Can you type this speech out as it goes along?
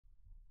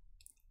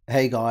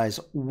Hey guys,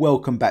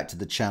 welcome back to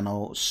the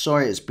channel.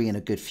 Sorry it's been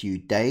a good few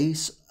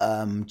days.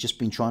 Just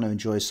been trying to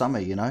enjoy summer,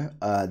 you know.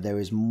 There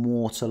is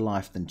more to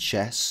life than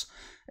chess,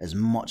 as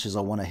much as I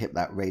want to hit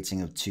that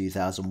rating of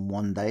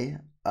 2001 day.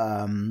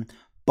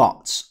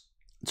 But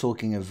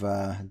talking of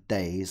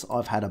days,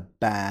 I've had a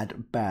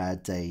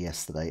bad day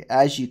yesterday.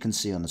 As you can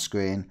see on the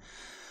screen,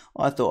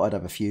 I thought I'd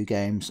have a few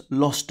games,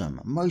 lost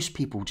them. Most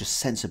people just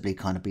sensibly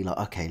kind of be like,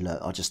 okay,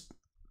 look,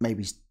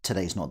 maybe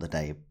today's not the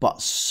day.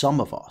 But some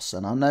of us,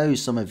 and I know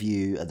some of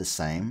you are the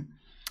same,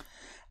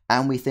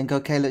 and we think,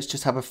 okay, let's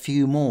just have a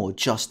few more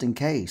just in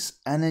case.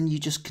 And then you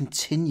just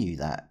continue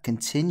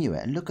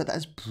it. And look at that,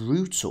 it's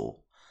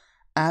brutal.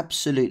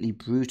 Absolutely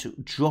brutal.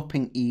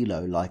 Dropping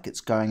Elo like it's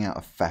going out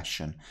of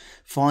fashion.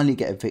 Finally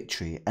get a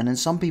victory. And then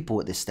some people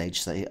at this stage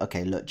say,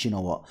 okay, look, do you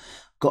know what?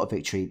 Got a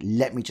victory.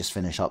 Let me just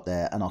finish up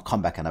there and I'll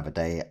come back another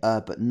day.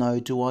 But no,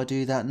 do I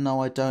do that?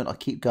 No, I don't. I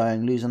keep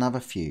going, lose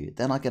another few.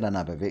 Then I get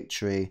another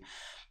victory.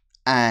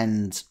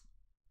 And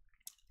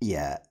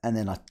yeah, and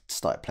then I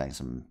started playing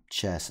some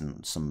chess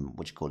and some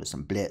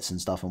some blitz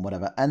and stuff and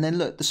whatever. And then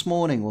look, this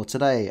morning or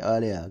today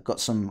earlier,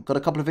 got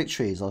a couple of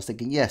victories. I was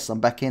thinking, yes, I'm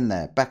back in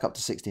there, back up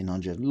to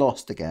 1600,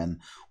 lost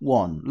again,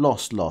 won,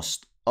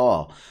 lost.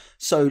 Oh,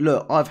 so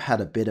look, I've had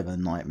a bit of a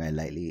nightmare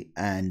lately,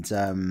 and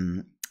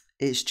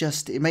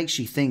it makes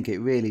you think. It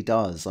really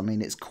does. I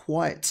mean, it's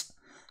quite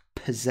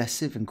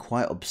possessive and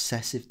quite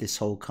obsessive, this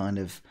whole kind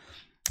of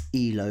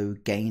elo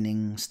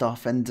gaining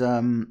stuff.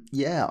 And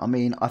yeah, I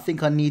mean, I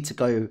think I need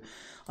to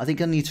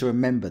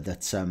remember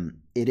that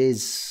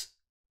it's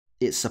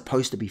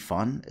supposed to be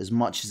fun as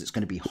much as it's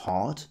going to be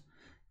hard.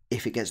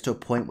 If it gets to a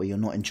point where you're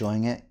not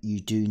enjoying it, you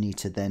do need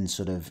to then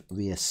sort of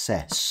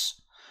reassess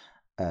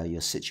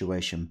your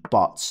situation.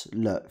 But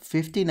look,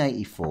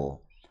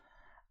 1584,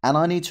 and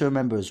I need to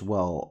remember as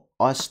well,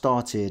 I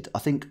started, I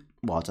think,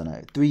 well, I don't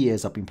know, 3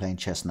 years I've been playing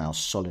chess now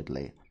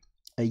solidly.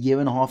 A year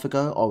and a half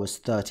ago I was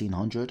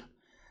 1300,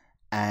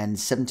 and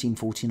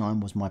 1749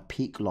 was my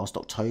peak last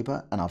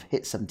October, and I've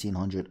hit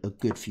 1700 a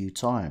good few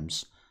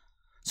times.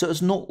 So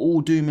it's not all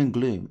doom and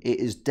gloom. It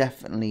is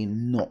definitely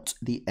not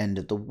the end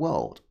of the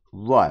world.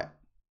 Right,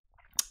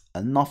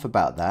 enough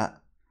about that.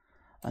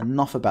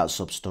 Enough about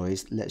sub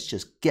stories. Let's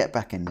just get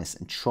back in this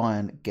and try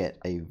and get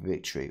a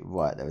victory.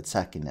 Right, they're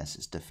attacking this.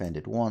 It's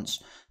defended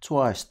once,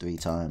 twice, 3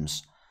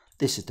 times.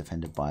 This is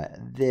defended by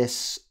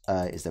this.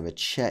 Is there a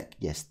check?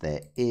 Yes,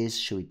 there is.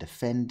 Should we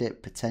defend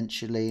it?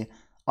 Potentially.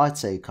 I'd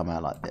say come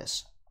out like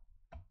this.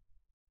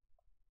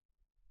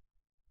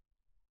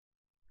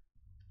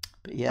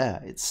 But yeah,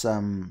 it's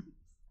a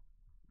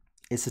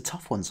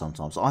tough one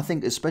sometimes. I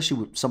think, especially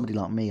with somebody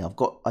like me, I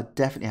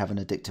definitely have an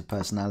addictive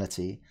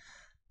personality,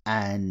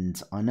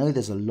 and I know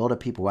there's a lot of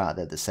people out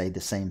there that say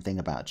the same thing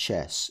about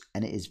chess,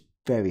 and it is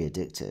very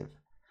addictive,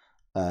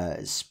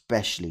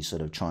 especially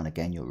sort of trying to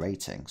gain your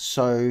rating.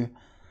 So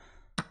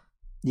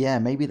yeah,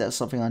 maybe that's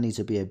something I need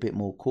to be a bit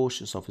more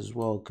cautious of as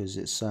well, because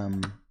it's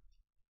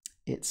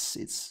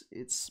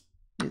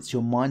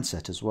your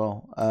mindset as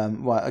well.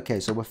 Right, okay,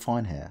 so we're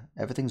fine here.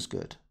 Everything's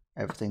good.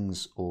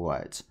 Everything's all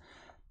right.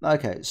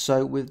 Okay,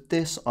 so with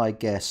this, I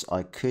guess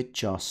I could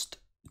just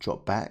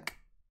drop back.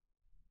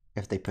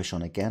 If they push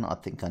on again, I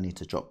think I need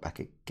to drop back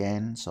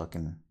again so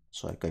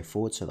I go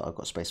forward so that I've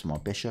got space for my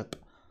bishop.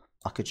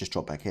 I could just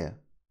drop back here.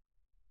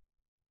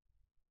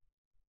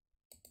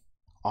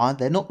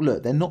 They're not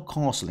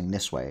castling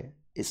this way.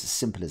 It's as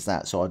simple as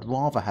that. So I'd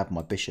rather have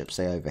my bishop,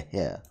 say, over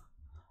here,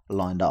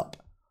 lined up.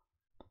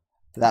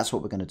 That's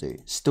what we're going to do.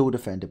 Still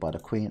defended by the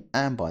queen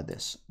and by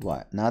this.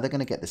 Right, now they're going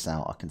to get this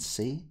out. I can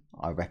see,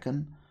 I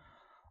reckon.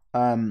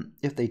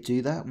 If they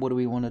do that, what do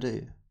we want to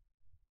do?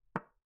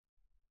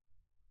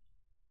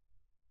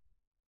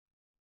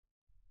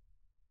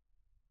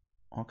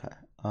 Okay.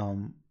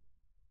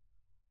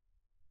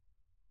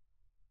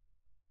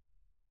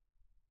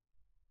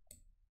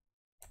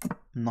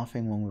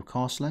 Nothing wrong with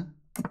castling.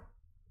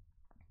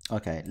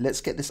 Okay,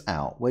 let's get this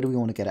out. Where do we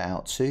want to get it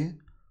out to?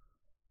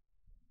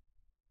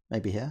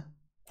 Maybe here.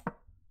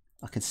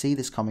 I can see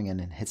this coming in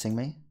and hitting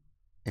me.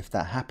 If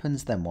that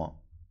happens, then what?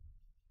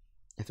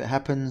 If it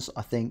happens,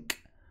 I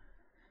think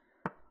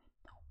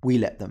we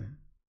let them.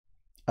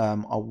 I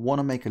want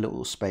to make a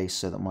little space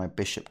so that my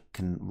bishop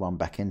can run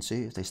back into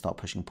if they start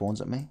pushing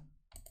pawns at me.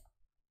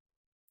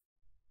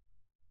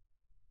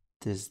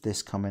 Does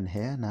this come in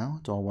here now?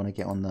 Do I want to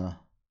get on the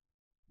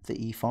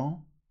E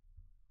file?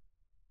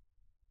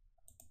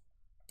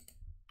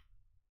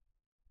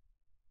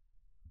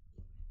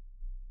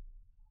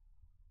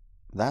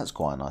 That's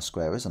quite a nice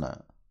square, isn't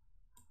it?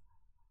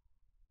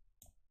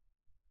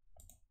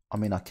 I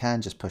mean, I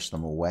can just push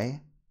them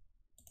away.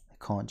 I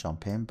can't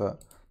jump in,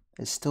 but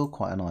it's still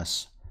quite a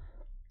nice.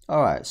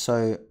 All right,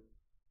 so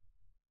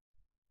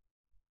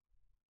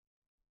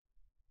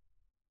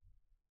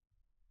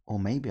or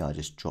maybe I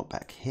just drop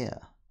back here.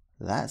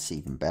 That's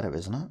even better,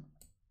 isn't it?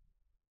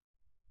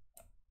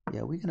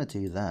 Yeah, we're gonna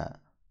do that.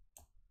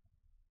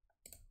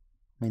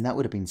 I mean, that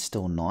would have been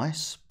still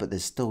nice, but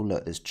there's still,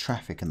 look, there's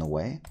traffic in the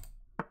way.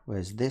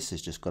 Whereas this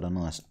has just got a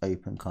nice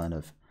open kind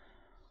of.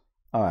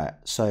 All right,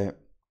 so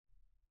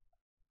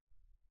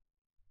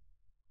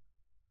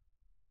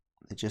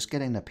They're just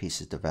getting their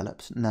pieces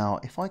developed.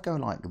 Now, if I go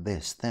like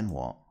this, then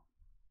what?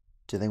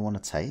 Do they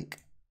want to take?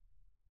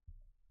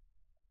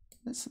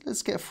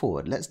 Let's get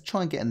forward. Let's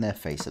try and get in their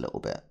face a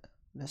little bit.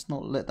 Let's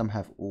not let them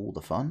have all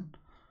the fun.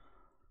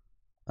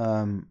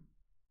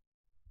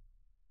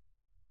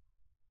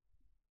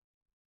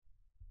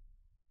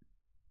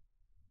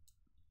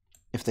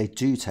 If they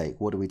do take,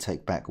 what do we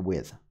take back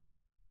with?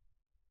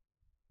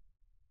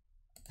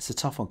 It's a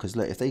tough one because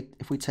look,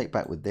 if we take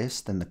back with this,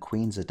 then the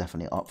queens are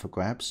definitely up for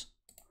grabs.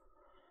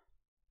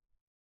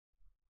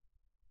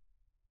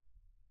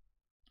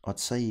 I'd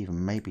say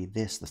even maybe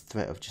this, the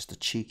threat of just a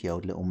cheeky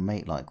old little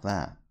mate like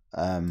that.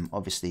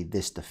 Obviously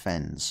this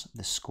defends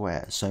the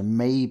square, so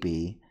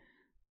maybe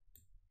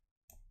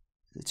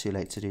is it too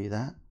late to do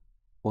that?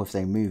 Or if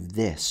they move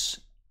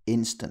this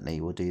instantly,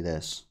 we'll do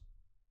this.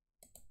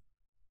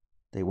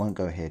 They won't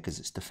go here because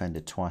it's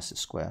defended twice as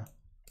square.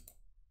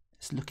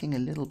 It's looking a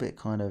little bit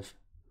kind of,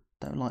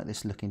 don't like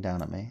this looking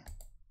down at me.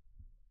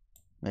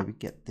 Maybe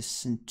get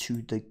this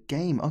into the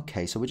game.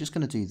 Okay, so we're just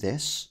going to do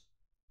this.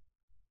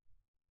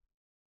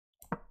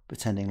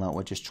 Pretending like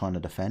we're just trying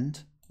to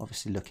defend.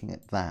 Obviously looking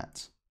at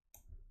that.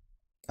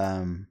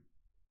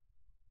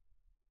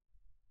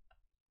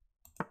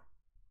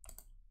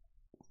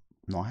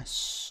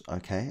 Nice.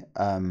 Okay.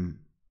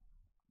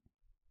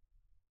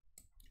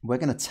 We're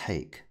going to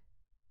take.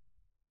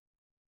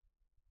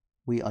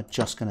 We are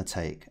just going to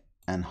take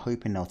and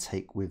hoping they'll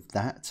take with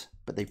that,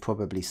 but they've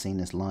probably seen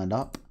this lined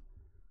up,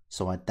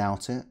 so I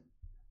doubt it.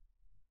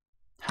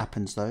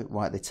 Happens though,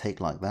 right? They take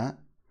like that.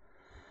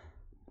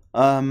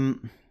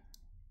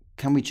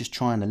 Can we just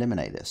try and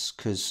eliminate this?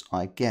 Because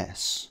I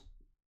guess,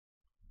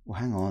 well,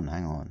 hang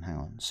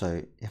on.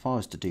 So if I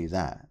was to do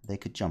that, they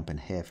could jump in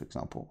here, for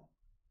example.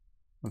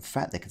 In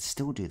fact, they could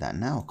still do that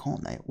now,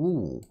 can't they?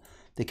 Ooh,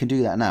 they can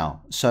do that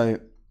now. So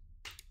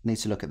need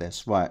to look at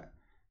this, right?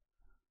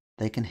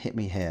 They can hit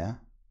me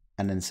here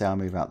and then say I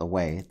move out the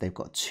way. They've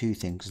got two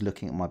things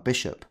looking at my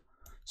bishop.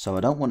 So I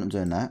don't want them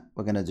doing that.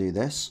 We're going to do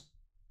this.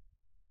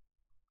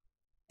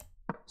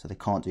 So they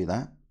can't do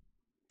that.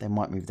 They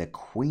might move their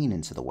queen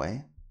into the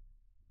way.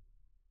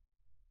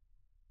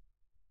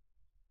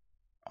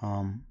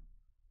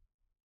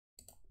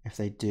 If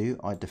they do,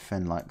 I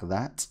defend like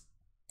that.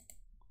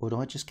 Or do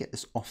I just get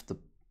this off the...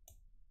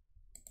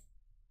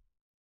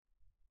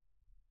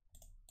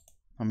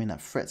 I mean,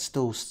 that threat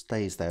still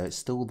stays there. It's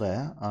still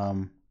there.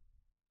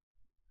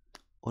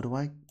 Or do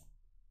I...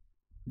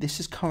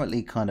 This is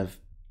currently kind of...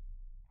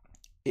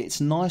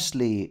 It's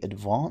nicely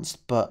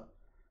advanced, but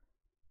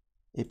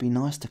it'd be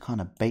nice to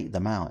kind of bait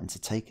them out into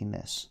taking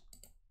this.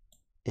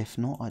 If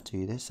not, I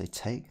do this. They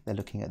take. They're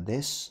looking at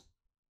this.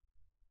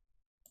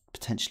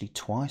 Potentially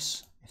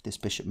twice if this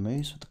bishop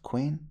moves with the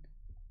queen.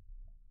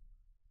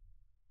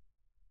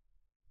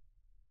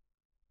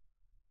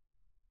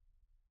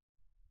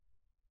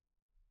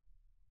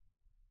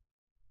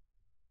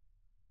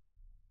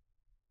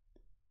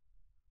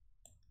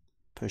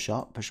 Push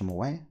up, push them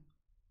away.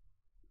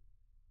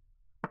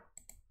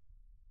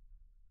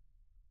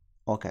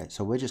 Okay,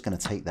 so we're just going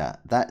to take that.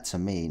 That to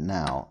me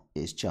now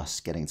is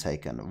just getting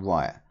taken.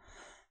 Right.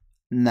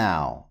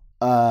 Now,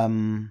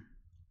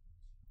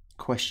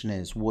 question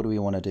is, what do we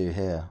want to do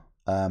here?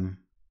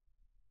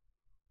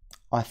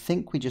 I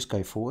think we just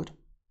go forward.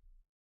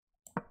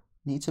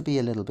 Need to be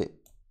a little bit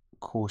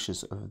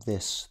cautious of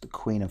this, the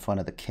queen in front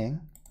of the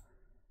king.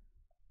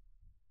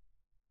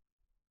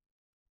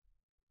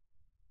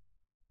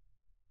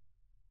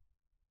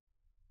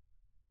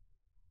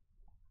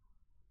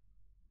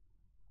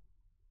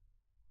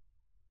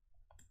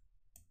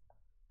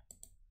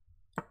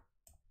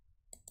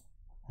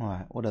 All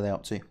right, what are they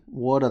up to?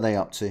 What are they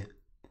up to?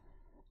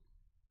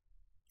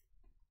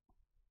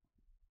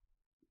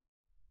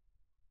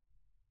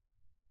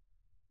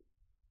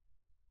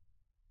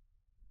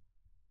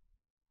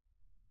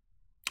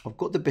 I've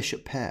got the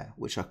bishop pair,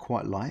 which I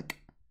quite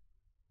like.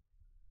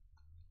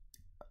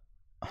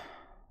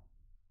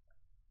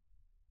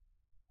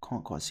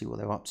 Can't quite see what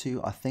they're up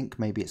to. I think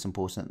maybe it's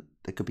important.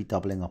 They could be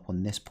doubling up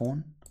on this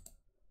pawn.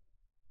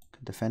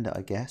 Can defend it,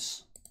 I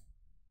guess.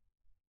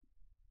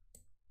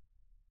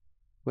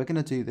 We're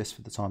going to do this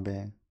for the time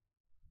being.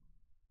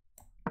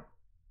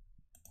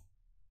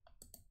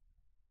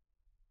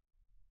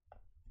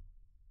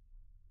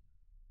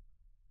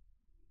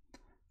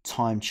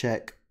 Time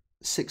check.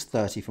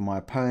 6:30 for my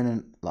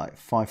opponent, like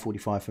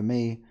 5:45 for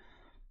me.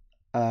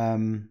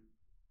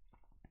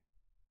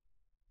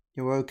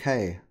 You're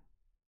okay.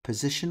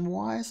 Position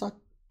wise, I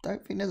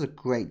don't think there's a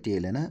great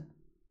deal in it.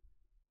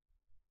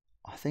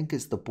 I think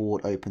as the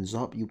board opens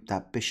up,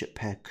 that bishop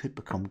pair could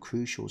become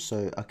crucial.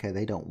 So okay,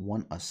 they don't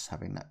want us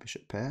having that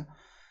bishop pair,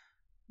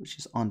 which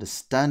is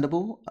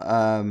understandable.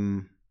 Are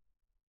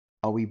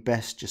we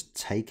best just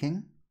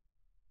taking?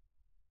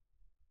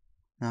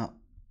 Now,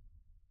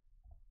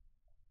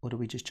 or do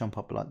we just jump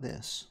up like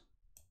this?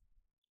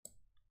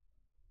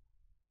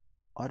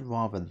 I'd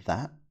rather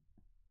that.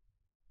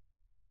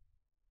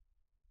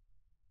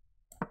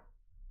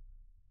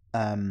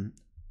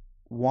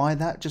 Why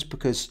that? Just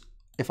because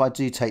if I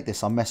do take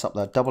this, I'll mess up,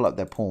 double up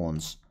their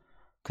pawns.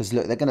 Because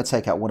look, they're going to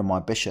take out one of my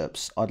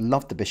bishops. I'd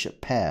love the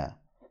bishop pair,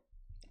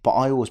 but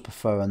I always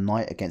prefer a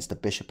knight against a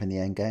bishop in the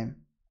endgame.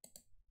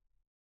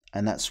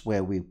 And that's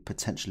where we're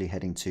potentially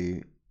heading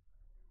to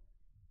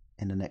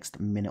in the next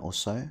minute or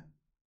so.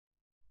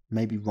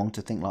 Maybe wrong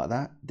to think like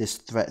that. This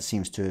threat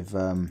seems to have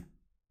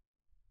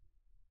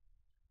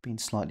been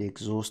slightly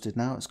exhausted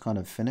now. It's kind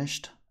of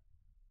finished.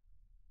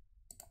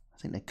 I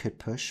think they could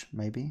push,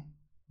 maybe.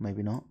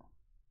 Maybe not.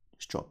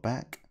 Just drop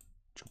back.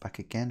 Drop back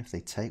again. If they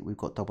take, we've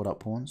got doubled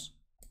up pawns.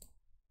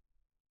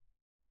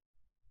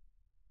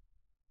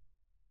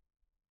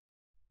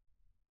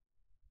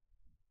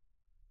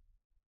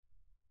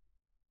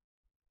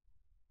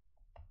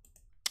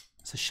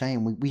 It's a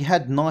shame. We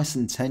had nice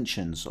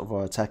intentions of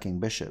our attacking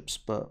bishops,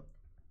 but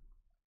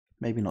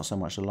maybe not so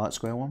much the light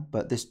square one.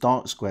 But this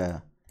dark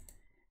square,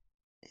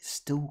 it's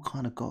still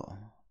kind of got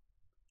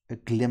a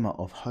glimmer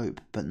of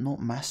hope, but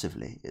not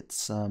massively.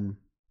 It's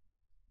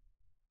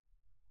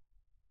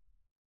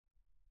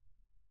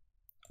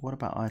what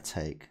about I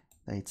take?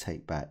 They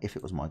take back. If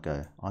it was my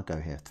go, I go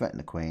here. Threaten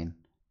the queen.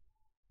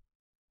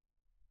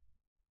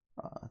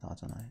 I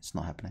don't know. It's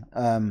not happening.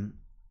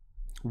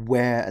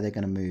 Where are they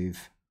going to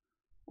move?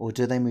 Or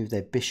do they move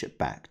their bishop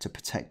back to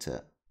protect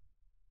it?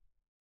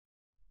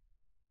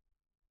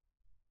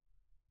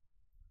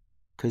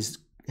 Because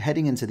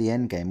heading into the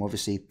end game,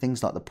 obviously,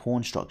 things like the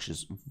pawn structure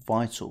is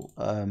vital.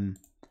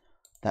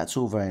 That's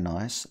all very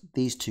nice.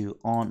 These two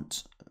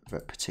aren't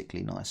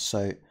particularly nice.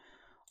 So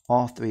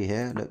R3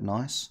 here look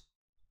nice.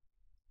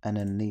 And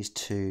then these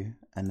two,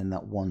 and then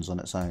that one's on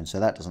its own. So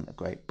that doesn't look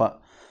great.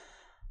 But,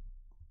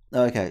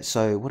 okay,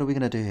 so what are we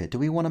going to do here? Do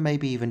we want to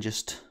maybe even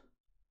just...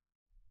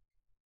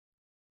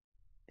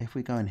 If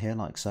we go in here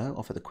like so,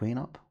 offer the queen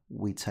up,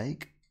 we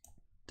take.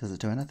 Does it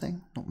do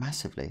anything? Not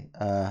massively.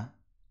 Are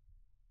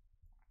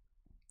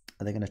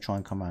they going to try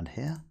and come around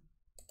here?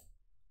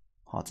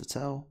 Hard to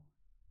tell.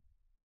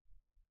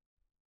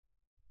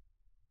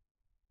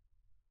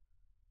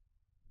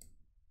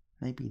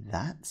 Maybe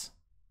that?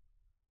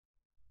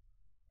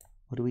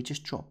 Or do we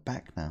just drop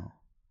back now?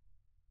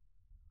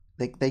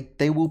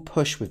 They will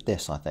push with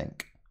this, I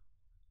think.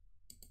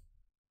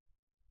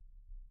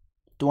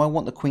 Do I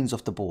want the queens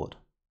off the board?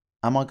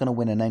 Am I going to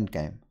win an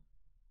endgame?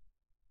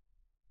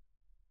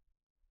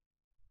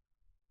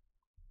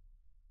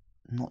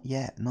 Not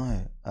yet,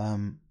 no.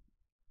 I'm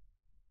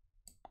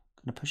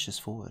going to push this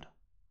forward.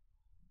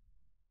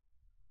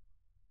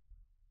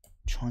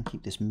 Try and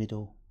keep this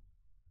middle.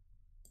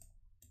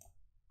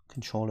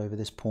 Control over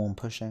this pawn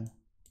pushing.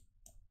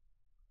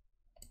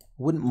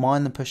 Wouldn't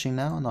mind the pushing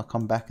now, and I'll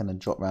come back and then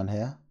drop around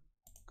here.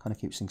 Kind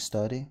of keeps things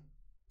sturdy.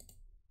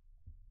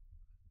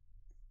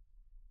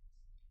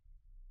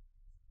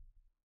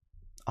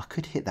 I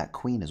could hit that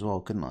queen as well,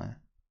 couldn't I?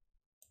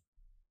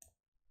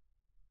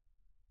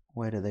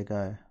 Where do they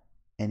go?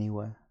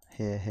 Anywhere.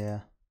 Here,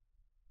 here.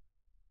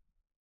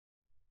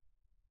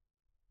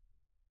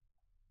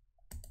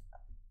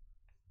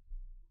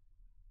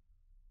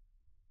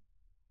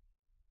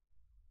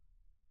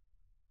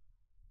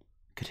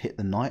 Could hit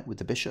the knight with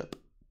the bishop.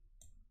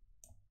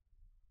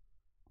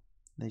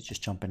 They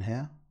just jump in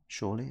here,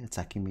 surely,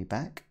 attacking me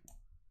back.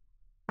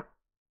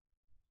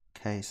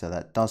 Okay, so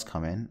that does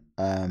come in.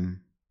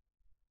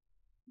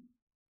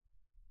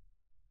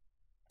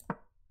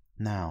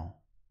 Now,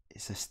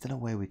 is there still a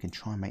way we can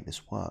try and make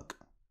this work?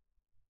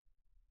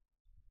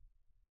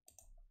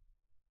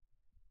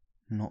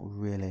 Not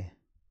really.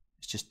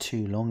 It's just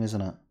too long,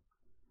 isn't it?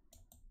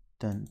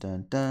 Dun,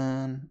 dun,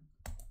 dun.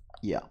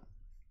 Yeah.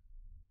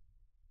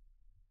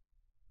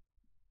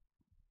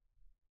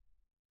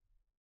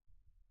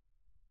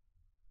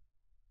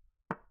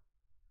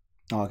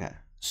 Okay,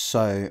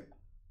 so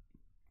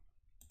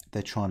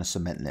they're trying to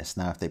cement this.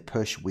 Now, if they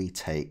push, we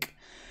take.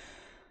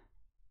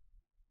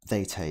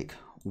 They take.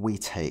 We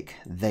take.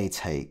 They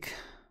take.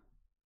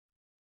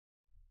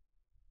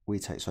 We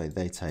take. Sorry,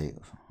 they take.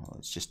 Oh,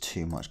 it's just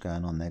too much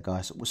going on there,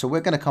 guys. So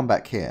we're going to come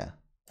back here.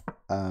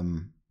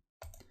 Now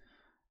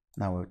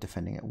we're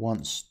defending it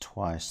once,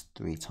 twice,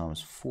 3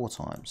 times, 4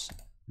 times.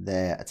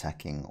 They're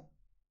attacking.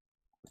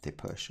 If they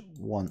push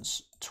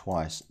once,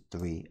 twice,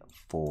 3,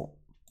 4,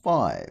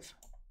 5.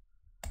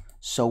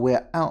 So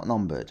we're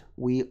outnumbered.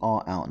 We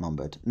are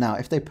outnumbered. Now,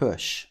 if they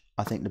push,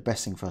 I think the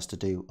best thing for us to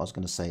do, I was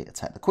going to say,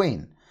 attack the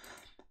queen.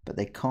 But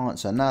they can't.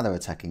 So now they're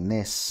attacking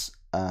this.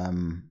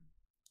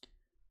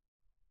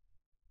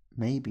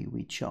 Maybe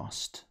we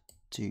just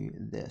do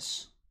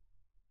this.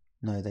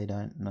 No, they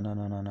don't. No, no,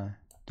 no, no, no.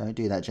 Don't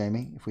do that,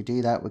 Jamie. If we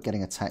do that, we're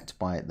getting attacked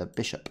by the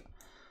bishop.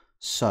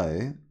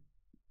 So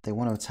they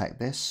want to attack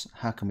this.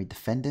 How can we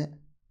defend it?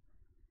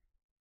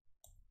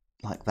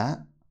 Like that.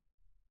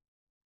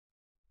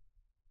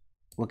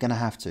 We're going to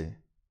have to.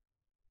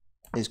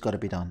 It's got to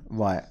be done.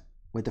 Right.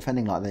 We're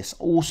defending like this.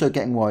 Also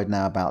getting worried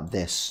now about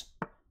this.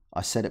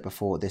 I said it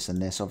before, this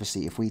and this.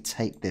 Obviously, if we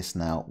take this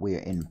now, we're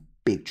in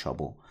big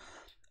trouble.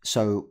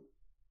 So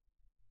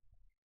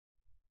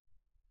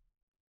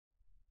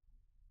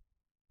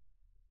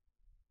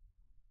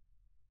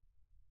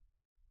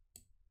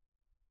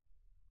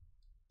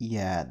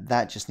Yeah,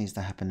 that just needs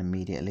to happen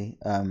immediately.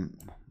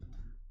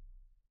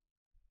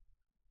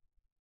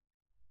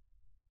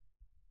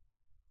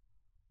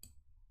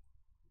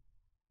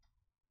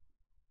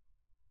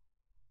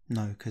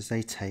 No, because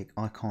they take,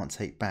 I can't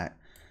take back.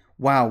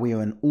 Wow, we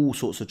are in all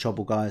sorts of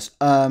trouble, guys.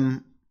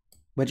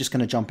 We're just going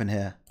to jump in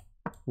here.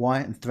 Why?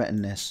 And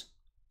threaten this.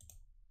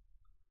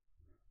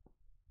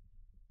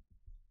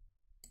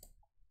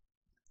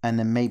 And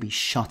then maybe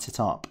shut it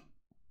up.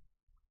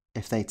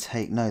 If they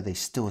take, no, they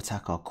still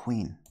attack our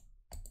queen.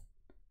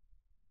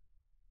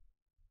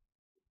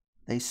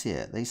 They see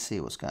it. They see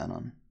what's going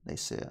on. They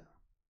see it.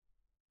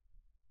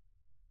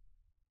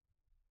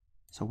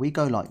 So we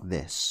go like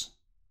this.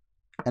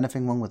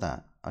 Anything wrong with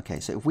that? Okay,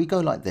 so if we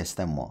go like this,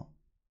 then what?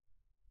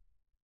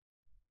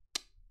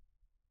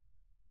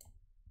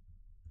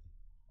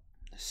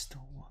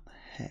 Still, what the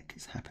heck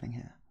is happening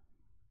here?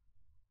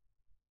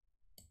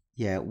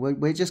 Yeah,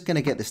 we're just going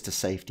to get this to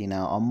safety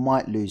now. I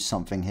might lose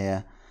something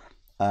here.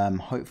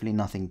 Hopefully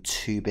nothing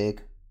too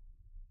big.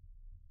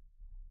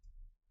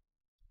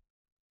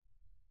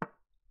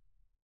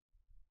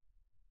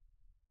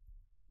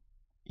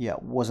 Yeah,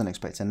 wasn't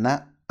expecting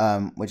that.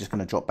 We're just going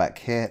to drop back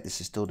here.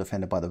 This is still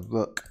defended by the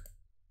rook.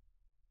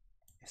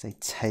 If they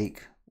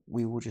take,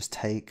 we will just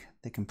take.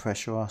 They can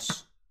pressure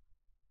us.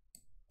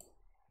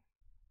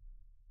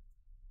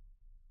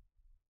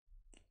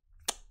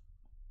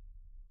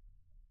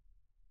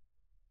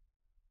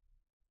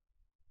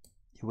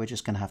 We're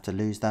just going to have to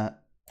lose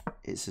that.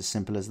 It's as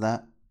simple as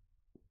that.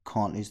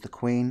 Can't lose the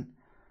queen.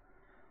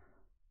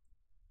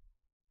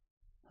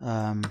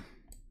 There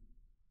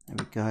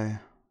we go.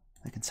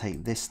 They can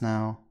take this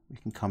now. We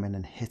can come in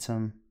and hit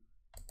them.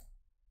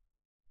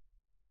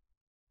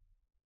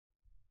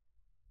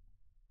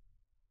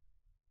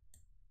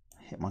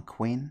 Hit my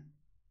queen.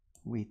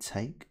 We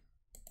take.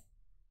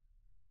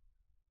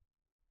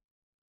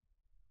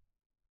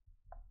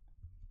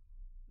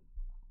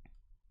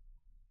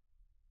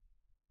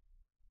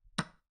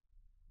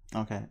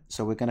 Okay,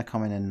 so we're going to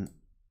come in and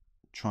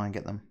try and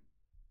get them.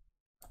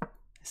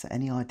 Is there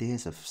any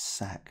ideas of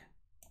sack?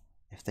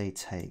 If they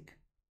take,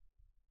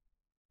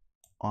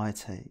 I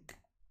take,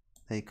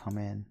 they come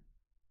in.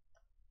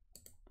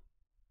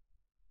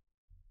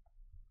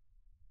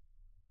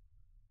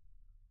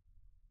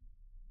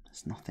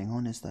 There's nothing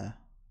on, is there?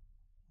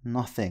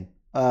 Nothing.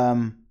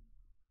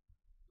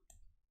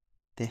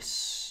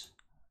 This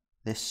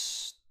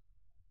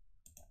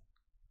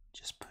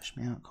just push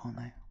me out, can't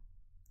they?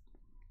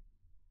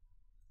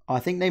 I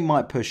think they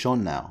might push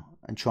on now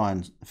and try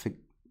and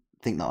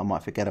think that I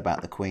might forget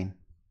about the queen,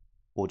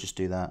 or just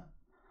do that.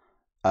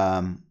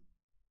 Can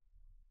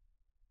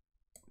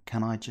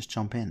I just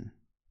jump in?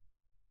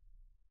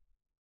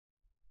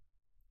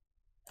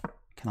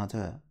 Can I do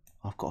it?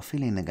 I've got a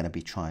feeling they're going to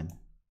be try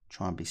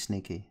and be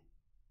sneaky.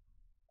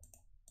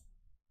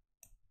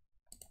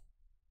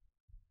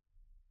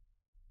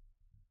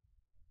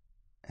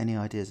 Any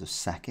ideas of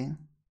sacking?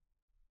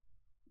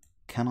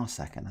 Can I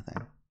sack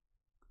anything?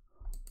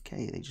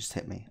 Okay, they just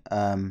hit me.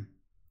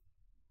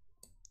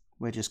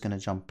 We're just going to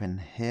jump in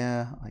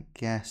here, I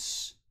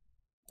guess.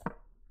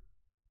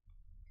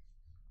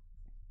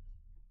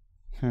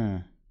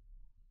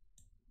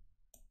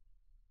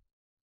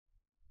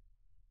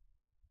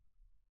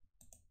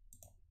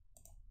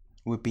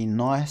 Would be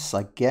nice,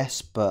 I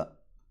guess,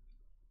 but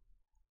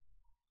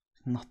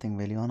nothing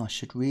really on. I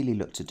should really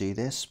look to do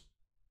this.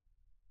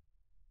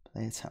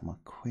 They attack my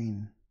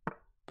queen,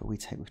 but we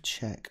take with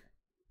check.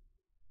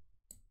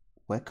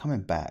 We're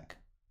coming back.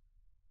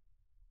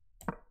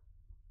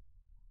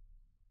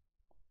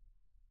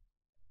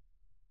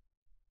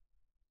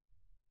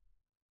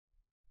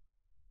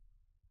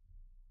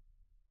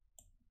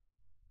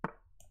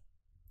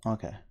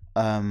 Okay.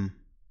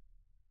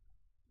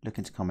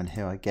 Looking to come in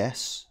here, I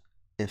guess.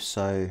 If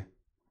so,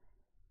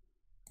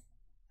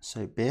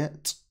 so be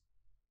it.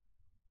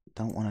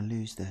 Don't want to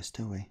lose this,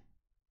 do we?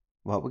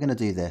 Well, we're going to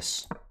do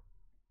this.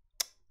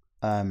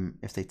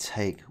 If they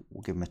take,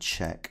 we'll give them a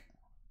check.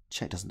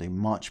 Check doesn't do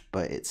much,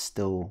 but it's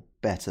still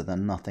better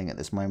than nothing at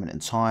this moment in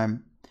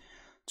time.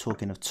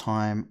 Talking of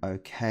time,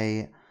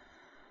 okay.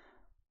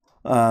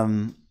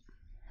 Jeez.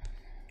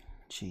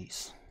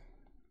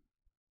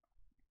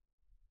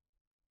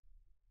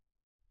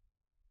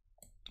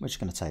 We're just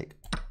going to take.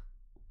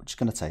 We're just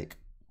going to take.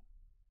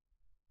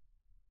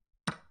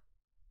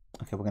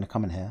 Okay, we're going to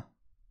come in here.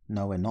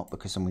 No, we're not,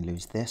 because then we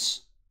lose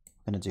this.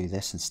 We're going to do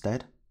this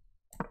instead.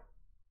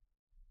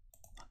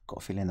 Got a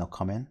feeling they'll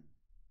come in.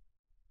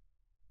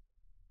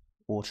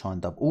 Or try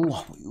and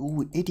double.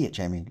 Oh, idiot,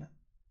 Jamie.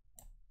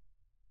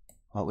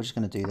 Right, we're just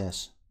going to do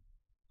this.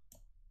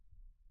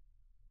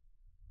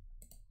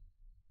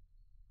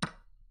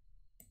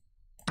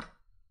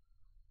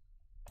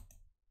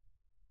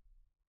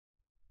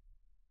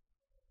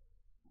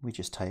 We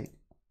just take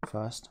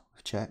first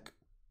with check.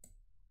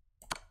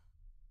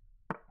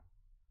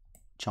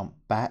 Jump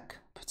back,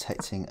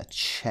 protecting a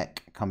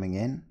check coming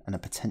in and a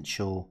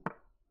potential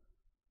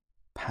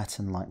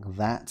pattern like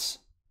that.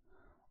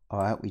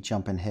 All right, we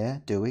jump in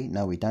here, do we?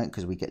 No, we don't,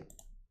 because we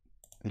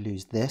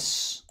lose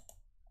this.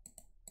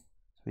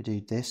 We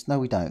do this? No,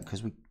 we don't,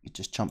 because we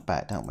just jump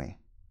back, don't we?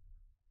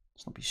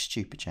 Let's not be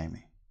stupid,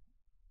 Jamie.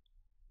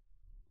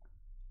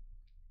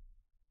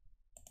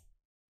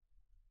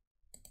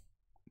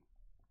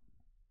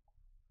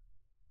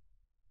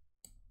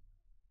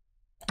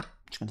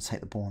 Just going to take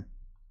the pawn.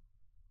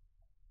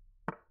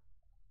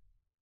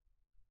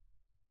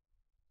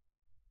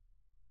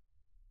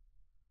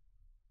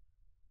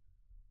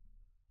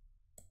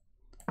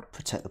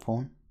 Protect the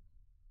pawn.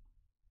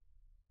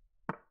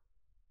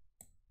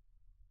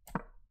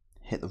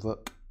 Hit the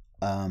rook.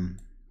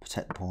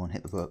 Protect the pawn,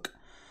 hit the rook.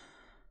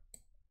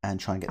 And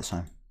try and get this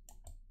home.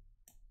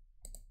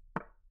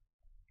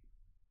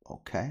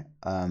 Okay.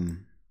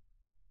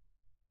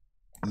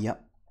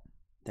 Yep.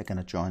 They're going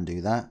to try and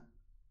do that.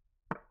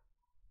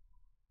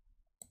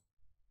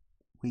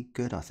 We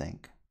good, I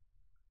think.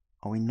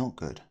 Are we not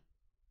good?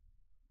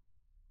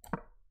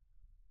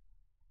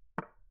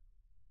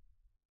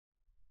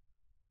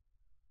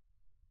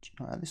 Do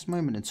you know, at this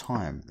moment in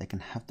time, they can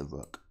have the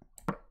rook.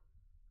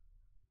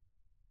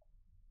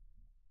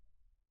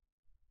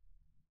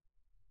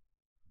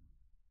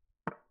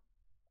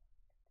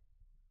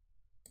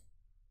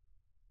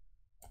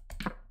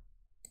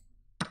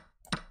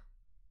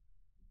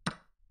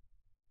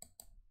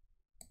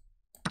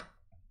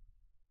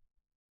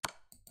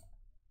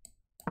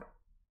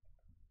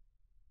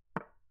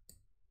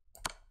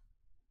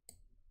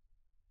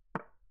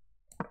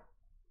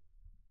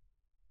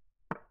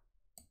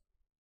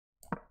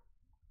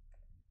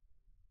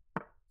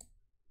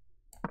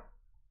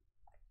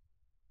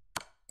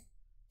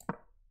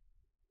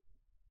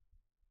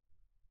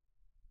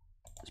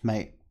 It's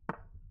mate.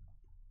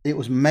 It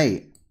was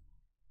mate.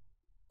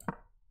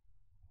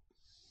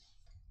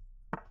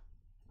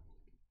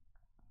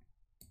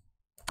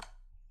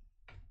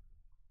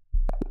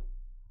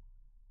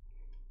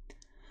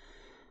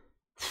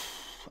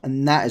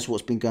 And that is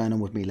what's been going on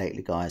with me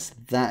lately, guys.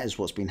 That is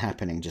what's been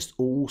happening. Just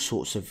all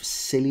sorts of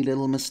silly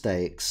little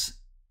mistakes,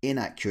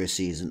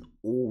 inaccuracies, and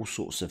all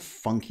sorts of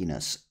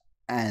funkiness.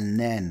 And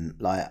then,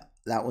 like,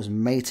 that was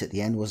mate at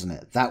the end, wasn't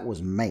it? That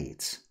was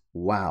mate.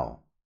 Wow.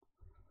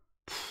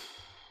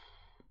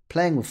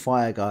 Playing with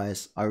fire,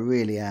 guys. I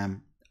really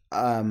am.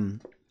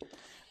 And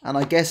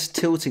I guess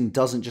tilting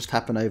doesn't just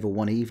happen over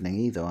one evening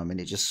either. I mean,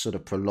 it just sort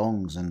of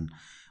prolongs, and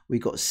we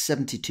got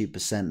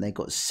 72%. They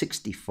got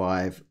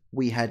 65.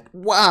 We had,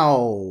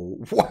 wow.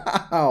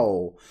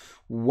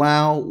 We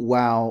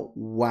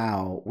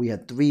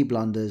had 3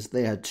 blunders.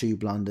 They had 2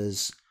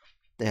 blunders.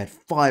 They had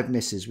 5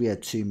 misses. We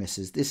had 2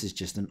 misses. This is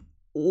just an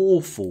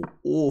awfully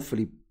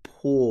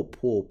poor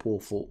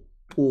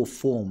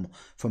form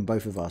from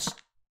both of us.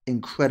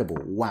 Incredible.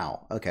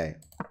 Wow. Okay.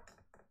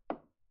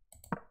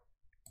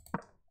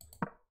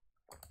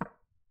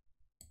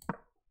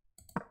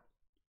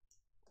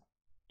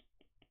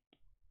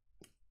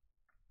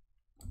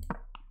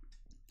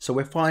 So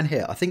we're fine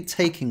here. I think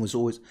taking was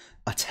always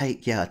a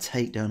take. Yeah, a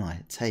take, don't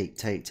I? Take.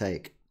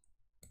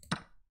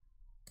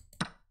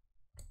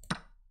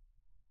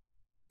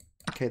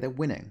 Okay, they're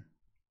winning.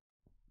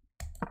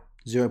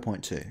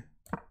 0.2.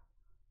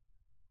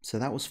 So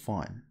that was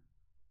fine.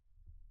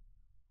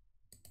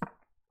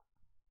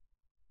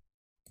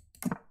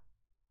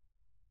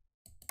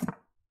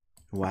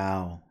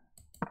 Wow.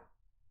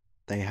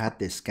 They had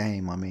this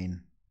game, I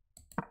mean.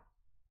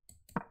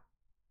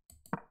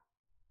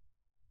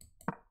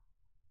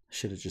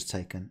 Should have just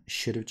taken.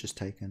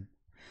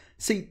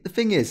 See, the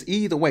thing is,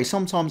 either way,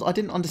 sometimes I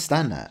didn't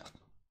understand that.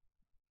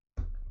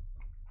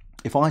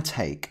 If I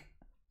take,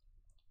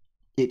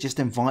 it just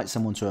invites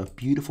someone to a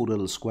beautiful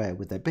little square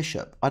with their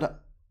bishop. I don't,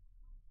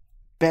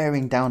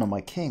 bearing down on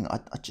my king.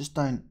 I just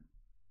don't.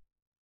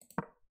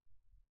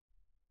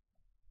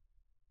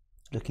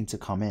 Looking to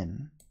come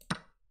in.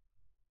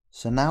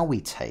 So now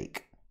we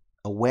take,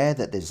 aware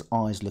that there's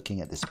eyes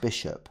looking at this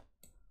bishop.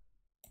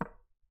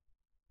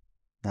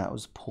 That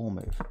was a poor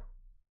move.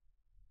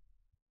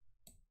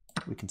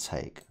 We can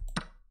take.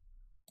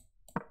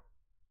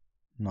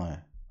 No.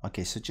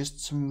 Okay, so just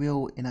some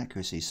real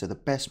inaccuracies. So the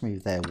best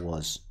move there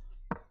was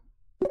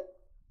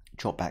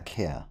drop back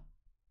here.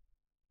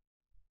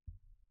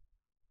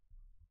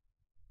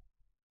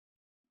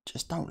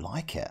 Just don't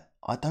like it.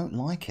 I don't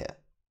like it.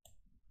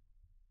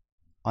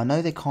 I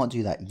know they can't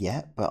do that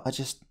yet, but I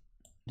just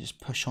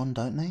push on,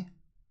 don't they?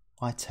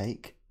 I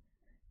take.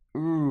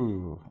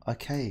 Ooh,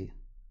 okay.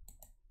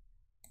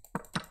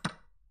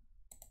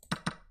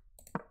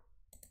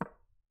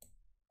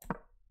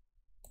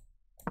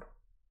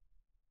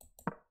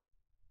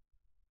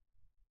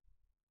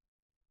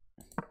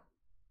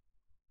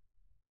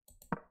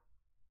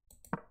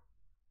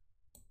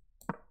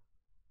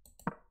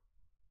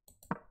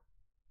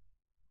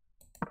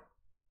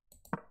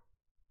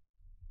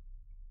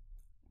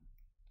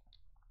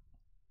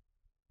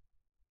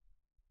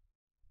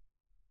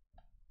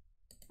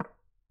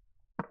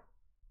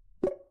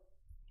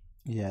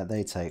 Yeah,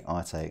 they take,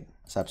 I take.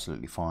 It's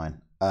absolutely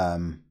fine.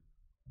 It's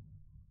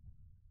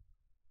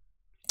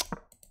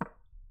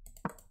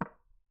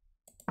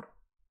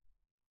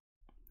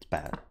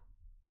bad.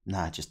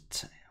 Nah,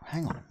 just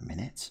hang on a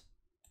minute.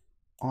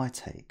 I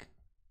take.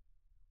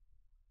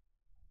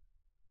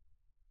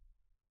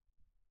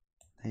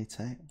 they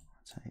take?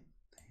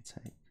 They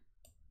take.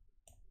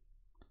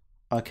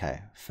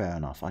 Okay, fair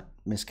enough.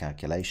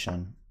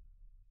 Miscalculation.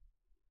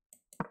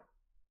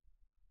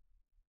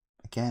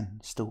 Again,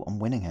 still I'm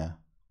winning here.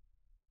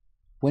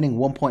 Winning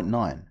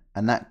 1.9.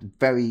 And that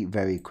very,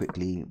 very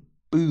quickly,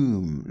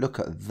 boom, look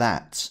at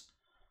that.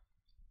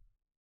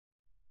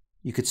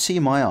 You could see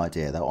my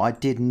idea though. I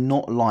did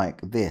not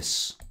like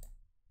this.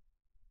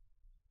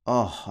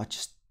 Oh, I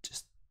just.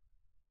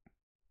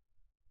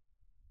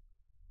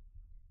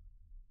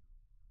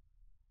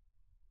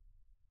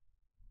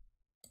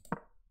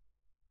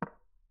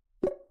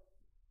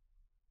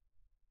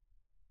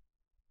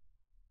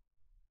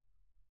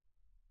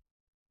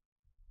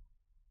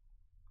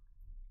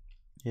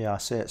 Yeah, I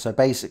see it. So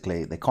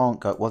basically, they can't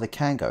go. Well, they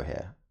can go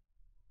here,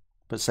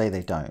 but say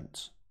they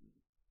don't.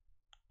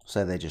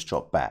 Say they just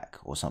drop back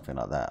or something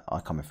like that.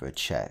 I come in for a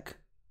check,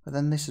 but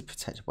then this is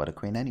protected by the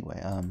queen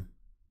anyway.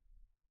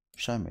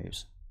 Show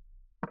moves,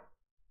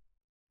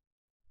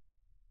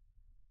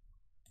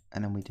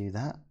 and then we do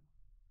that.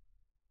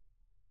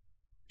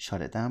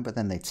 Shut it down, but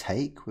then they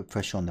take with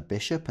pressure on the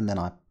bishop, and then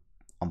I'm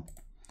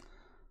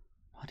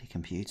bloody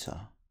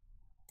computer.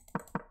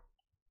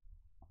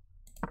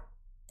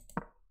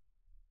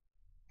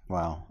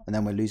 Wow, and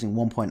then we're losing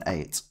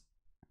 1.8.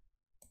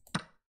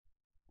 And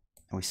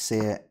we see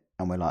it,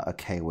 and we're like,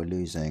 okay, we're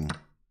losing.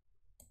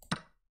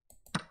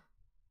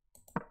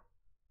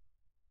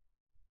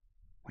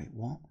 Wait,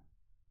 what?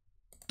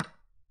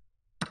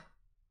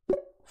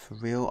 For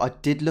real? I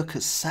did look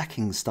at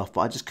sacking stuff,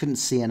 but I just couldn't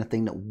see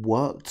anything that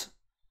worked.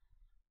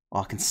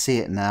 I can see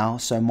it now.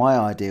 So my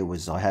idea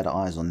was I had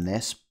eyes on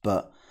this,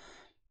 but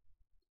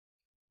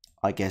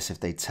I guess if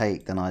they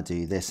take, then I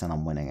do this and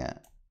I'm winning it.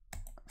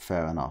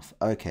 Fair enough.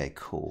 Okay,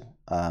 cool.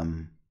 But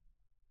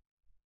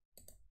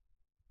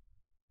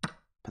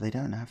they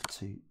don't have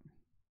to.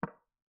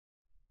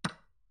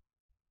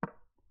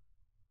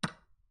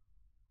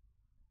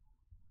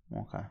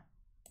 Okay.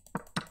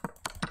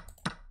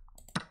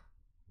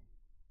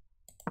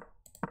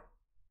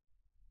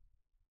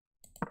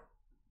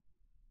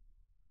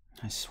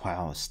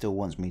 Wow, it still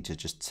wants me to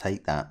just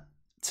take that.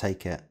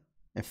 Take it.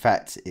 In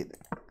fact, it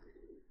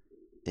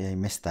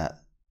missed that.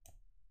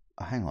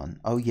 Oh, hang on.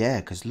 Oh yeah,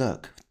 because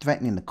look,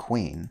 threatening the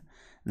queen,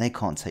 and they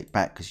can't take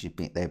back because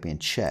they're being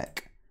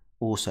check.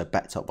 Also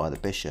backed up by the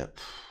bishop.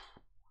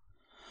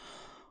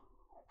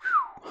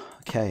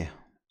 Okay.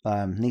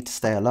 Need to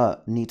stay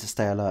alert. Need to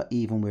stay alert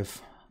even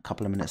with a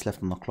couple of minutes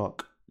left on the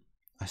clock.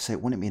 I say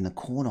it wouldn't be in the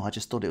corner. I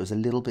just thought it was a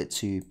little bit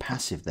too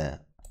passive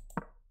there.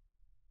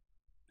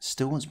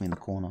 Still wants me in the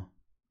corner.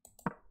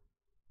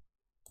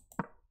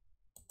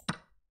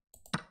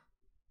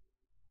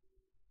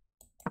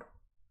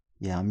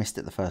 Yeah, I missed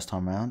it the first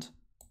time round.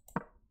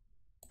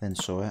 Then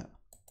saw it.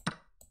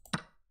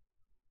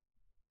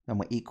 Then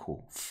we're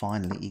equal.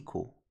 Finally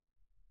equal.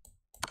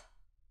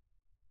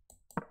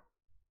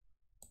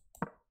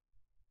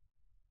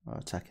 We're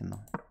attacking the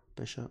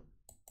bishop.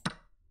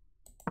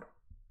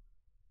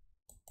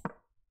 What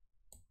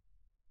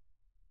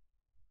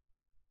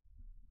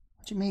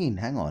do you mean?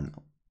 Hang on.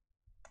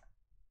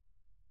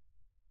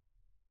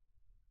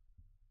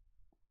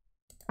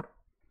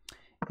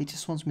 He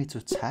just wants me to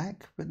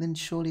attack, but then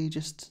surely he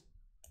just...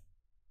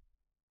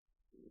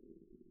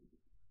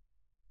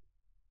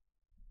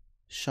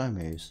 Show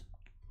moves.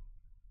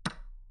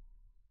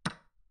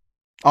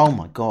 Oh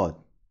my god.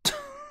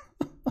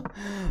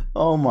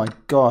 Oh my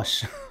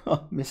gosh.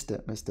 Missed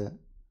it.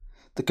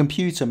 The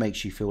computer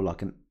makes you feel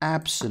like an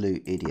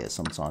absolute idiot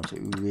sometimes.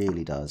 It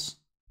really does.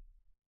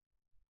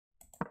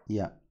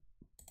 Yeah.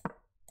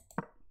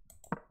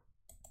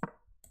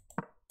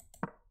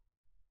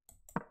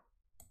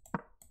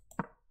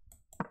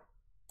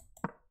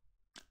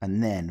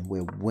 And then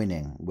we're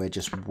winning. We're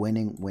just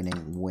winning.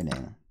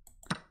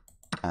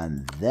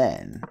 And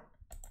then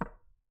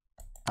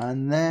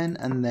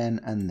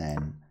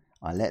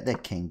I let their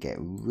king get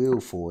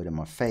real forward in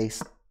my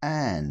face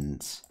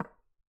and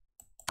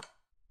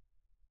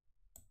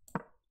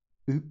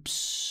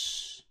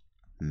oops,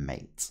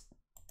 mate.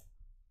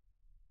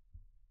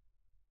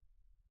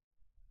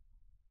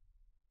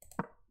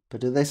 But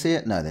do they see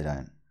it? No, they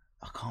don't.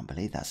 I can't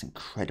believe that's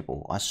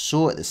incredible. I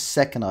saw it the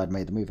second I'd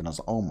made the move and I was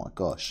like, oh my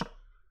gosh.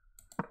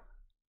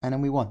 And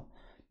then we won.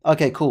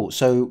 Okay, cool.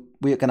 So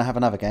we're going to have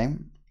another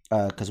game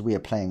because we are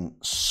playing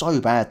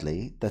so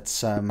badly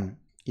that,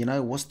 you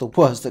know, what's the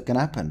worst that can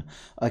happen?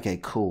 Okay,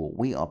 cool.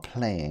 We are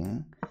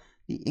playing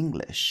the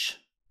English.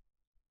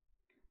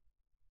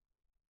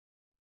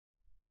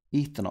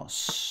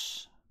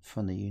 Ethnos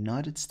from the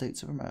United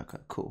States of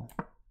America. Cool.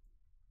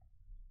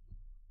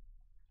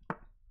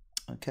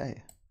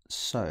 Okay,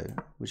 so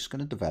we're just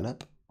going to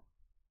develop.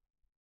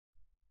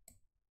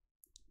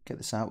 Get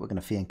this out. We're going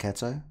to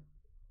fianchetto.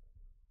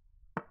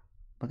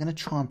 We're going to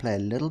try and play a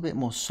little bit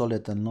more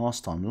solid than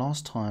last time.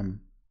 Last time,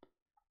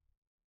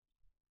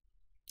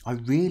 I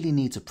really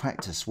need to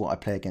practice what I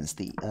play against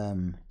the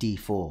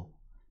D4.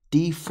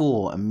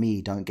 D4 and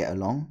me don't get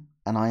along,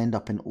 and I end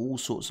up in all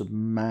sorts of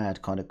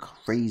mad, kind of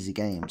crazy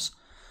games.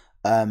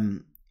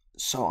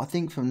 So I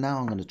think from now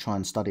I'm going to try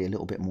and study a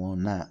little bit more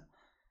on that.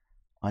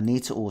 I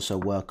need to also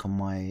work on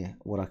my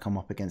what I come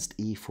up against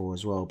e4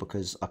 as well,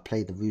 because I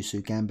played the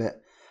Rusu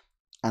Gambit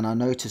and I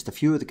noticed a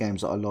few of the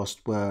games that I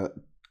lost were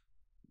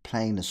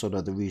playing the sort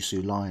of the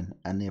Rusu line,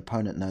 and the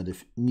opponent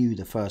knew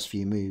the first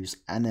few moves,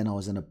 and then I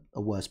was in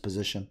a worse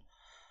position.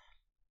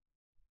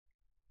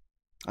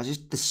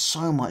 There's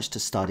so much to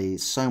study,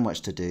 so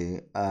much to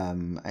do,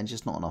 and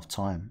just not enough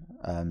time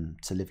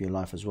to live your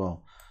life as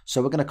well.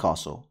 So we're going to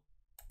castle.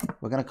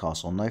 We're going to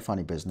castle, no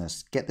funny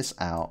business. Get this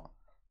out.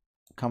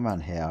 Come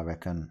around here, I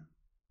reckon.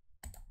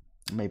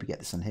 Maybe get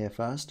this in here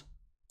first.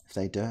 If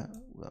they do it,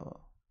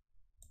 well,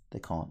 they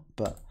can't,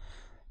 but...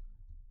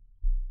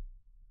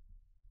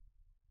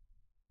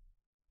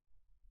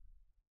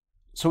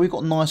 So we've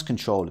got nice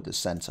control of the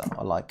center.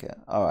 I like it.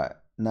 All right.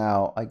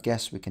 Now, I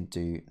guess we can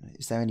do...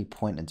 Is there any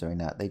point in doing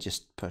that? They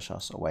just push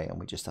us away and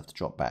we just have to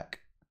drop back.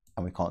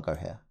 And we can't go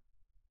here.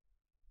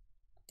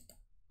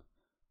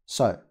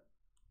 So,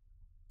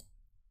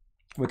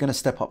 we're going to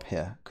step up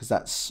here because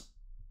that's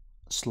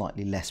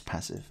slightly less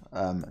passive.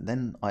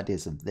 Then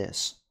ideas of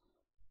this.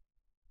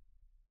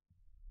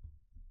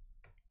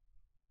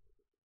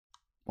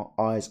 My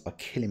eyes are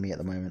killing me at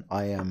the moment.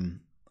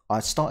 I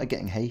started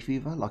getting hay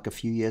fever like a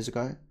few years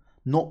ago.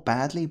 Not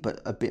badly, but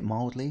a bit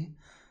mildly.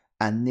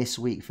 And this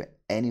week, for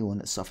anyone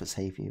that suffers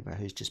hay fever,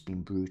 has just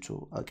been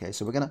brutal. Okay,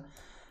 so we're gonna,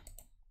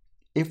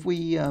 if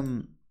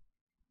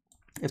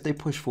they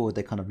push forward,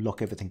 they kind of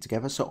lock everything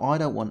together. So I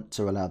don't want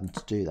to allow them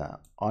to do that.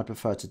 I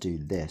prefer to do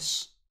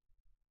this,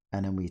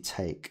 and then we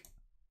take,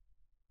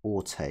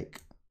 or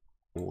take,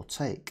 or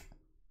take.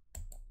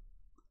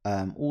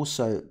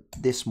 Also,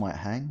 this might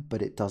hang,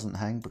 but it doesn't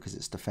hang because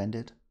it's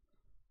defended.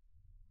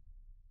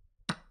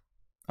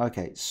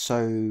 Okay,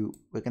 so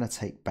we're going to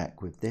take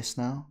back with this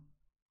now.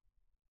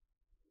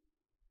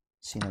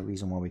 See no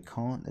reason why we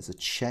can't. There's a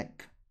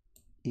check,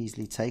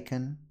 easily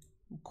taken.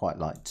 Quite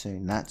like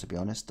doing that, to be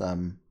honest.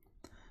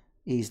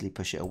 Easily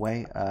push it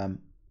away.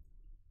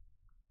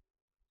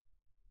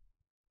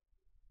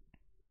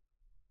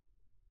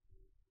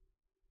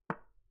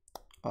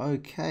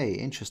 Okay,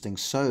 interesting.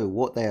 So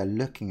what they are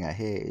looking at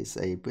here is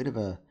a bit of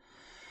a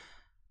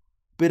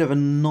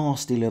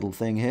nasty little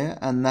thing here,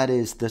 and that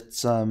is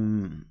that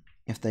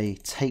if they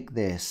take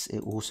this,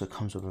 it also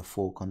comes with a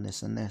fork on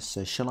this and this.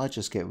 So shall I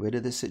just get rid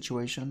of this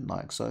situation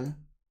like so?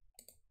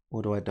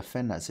 Or do I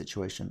defend that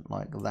situation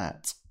like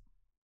that?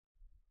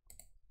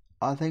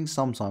 I think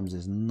sometimes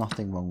there's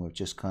nothing wrong with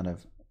just kind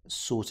of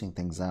sorting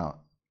things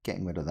out,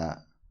 getting rid of that.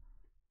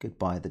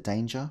 Goodbye the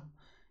danger.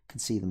 You can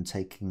see them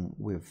taking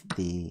with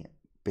the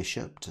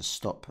bishop to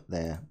stop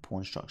their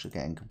pawn structure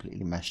getting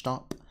completely meshed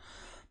up.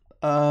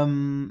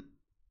 Now,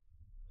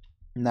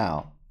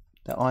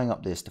 they're eyeing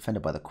up this,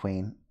 defended by the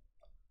queen.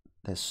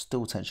 There's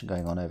still tension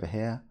going on over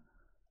here.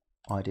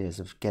 Ideas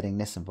of getting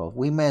this involved.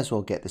 We may as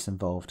well get this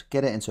involved.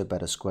 Get it into a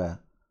better square.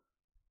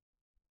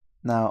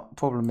 Now,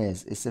 problem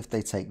is if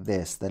they take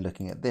this, they're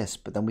looking at this,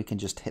 but then we can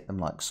just hit them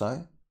like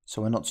so.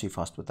 So we're not too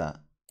fussed with that.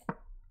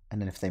 And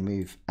then if they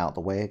move out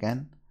the way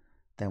again,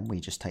 then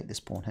we just take this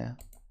pawn here.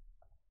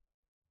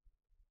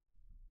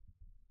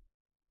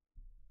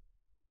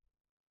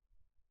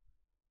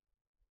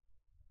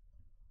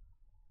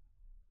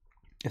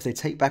 If they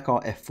take back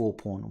our f4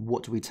 pawn,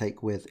 what do we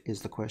take with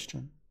is the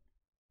question.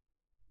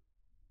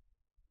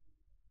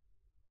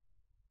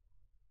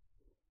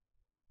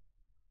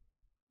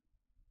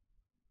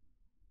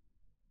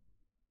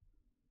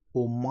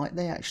 Or might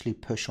they actually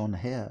push on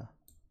here?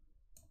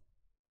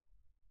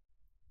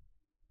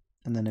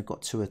 And then they've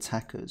got two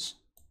attackers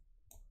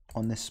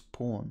on this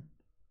pawn.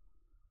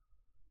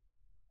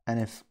 And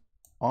if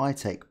I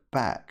take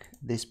back,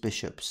 this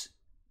bishop's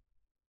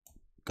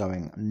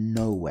going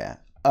nowhere.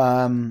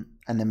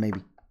 And then maybe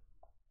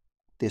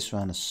this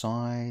round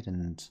aside,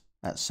 and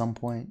at some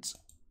point,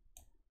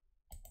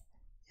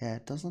 yeah,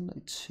 it doesn't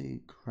look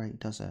too great,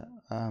 does it?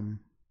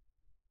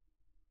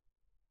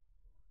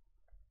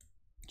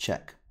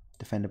 Check.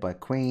 Defended by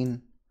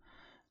queen,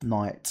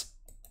 knight.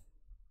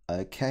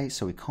 Okay,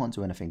 so we can't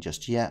do anything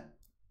just yet.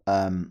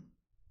 Do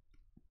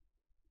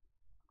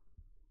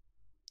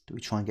we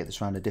try and get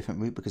this round a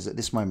different route? Because at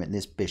this moment,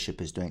 this bishop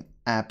is doing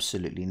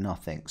absolutely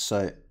nothing.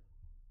 So,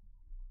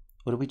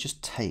 or do we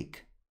just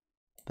take?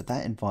 But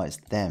that invites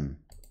them.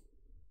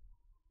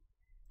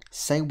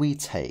 Say we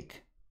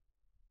take,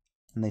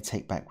 and they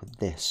take back with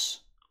this.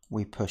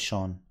 We push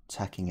on,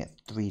 attacking it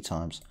 3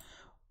 times.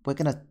 We're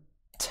going to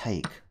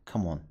take.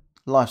 Come on.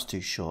 Life's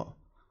too short.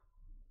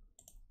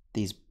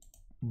 These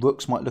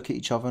rooks might look at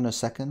each other in a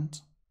second.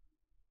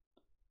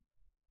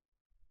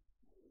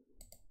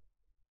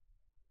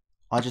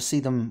 I just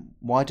see them.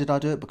 Why did I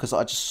do it? Because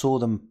I just saw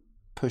them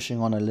pushing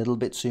on a little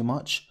bit too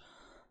much.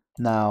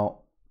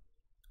 Now,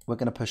 we're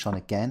going to push on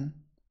again.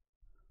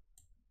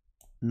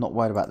 Not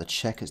worried about the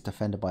check. It's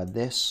defended by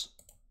this.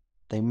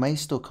 They may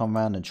still come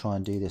around and try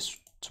and do this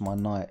to my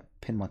knight.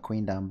 Pin my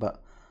queen down,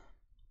 but...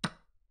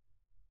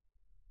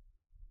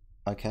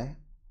 Okay.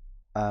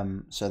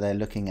 So they're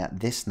looking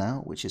at this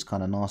now, which is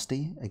kind of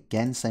nasty.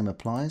 Again, same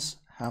applies.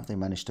 How have they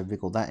managed to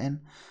wriggle that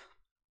in?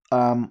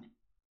 Not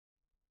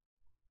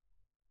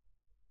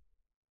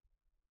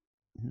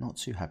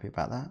too happy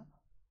about that.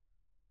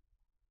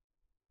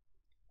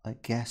 I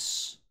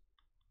guess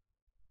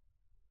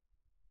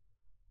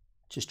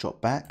just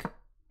drop back.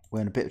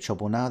 We're in a bit of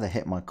trouble now. They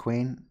hit my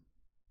queen.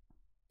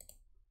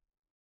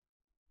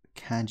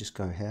 Can just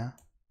go here.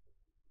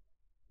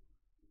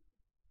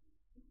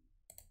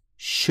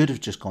 Should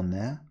have just gone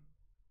there.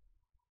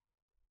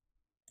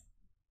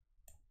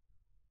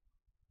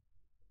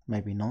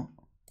 Maybe not.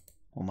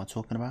 What am I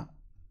talking about?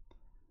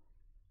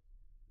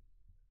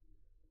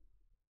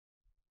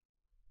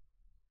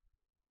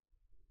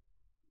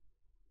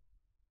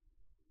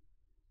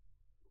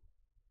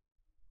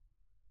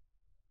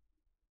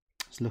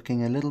 It's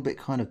looking a little bit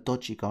kind of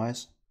dodgy,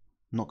 guys.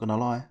 Not gonna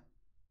lie.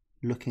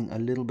 Looking a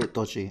little bit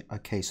dodgy.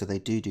 Okay, so they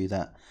do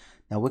that.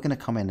 Now we're gonna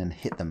come in and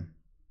hit them.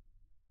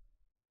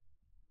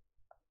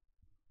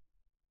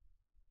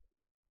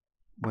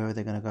 Where are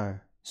they gonna go?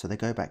 So they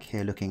go back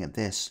here looking at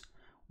this.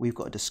 We've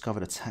got a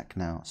discovered attack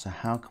now. So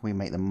how can we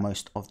make the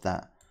most of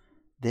that?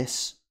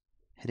 This,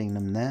 hitting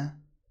them there.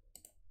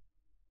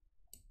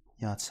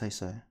 Yeah, I'd say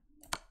so.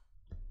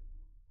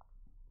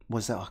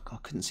 Was that? I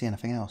couldn't see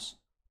anything else.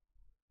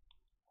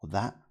 Or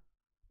that?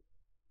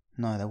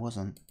 No, there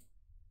wasn't.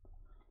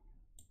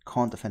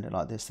 Can't defend it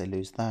like this. They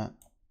lose that.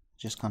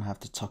 Just kind of have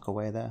to tuck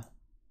away there.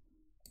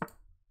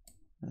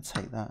 Let's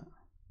take that.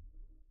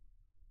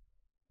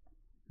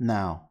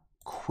 Now,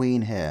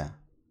 queen here.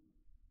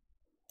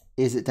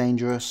 Is it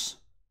dangerous?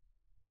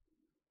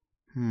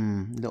 A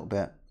little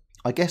bit.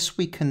 I guess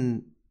we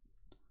can...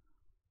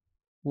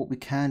 What we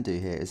can do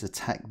here is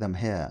attack them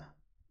here.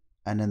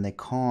 And then they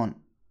can't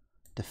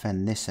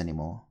defend this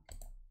anymore.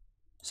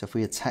 So if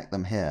we attack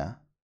them here,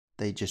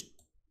 they just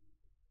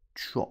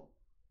drop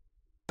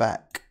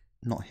back.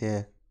 Not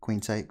here,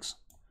 queen takes.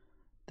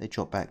 They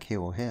drop back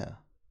here or here.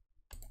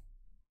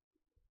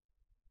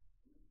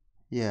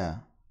 Yeah.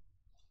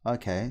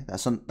 Okay,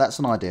 that's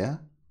an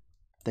idea.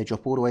 They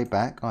drop all the way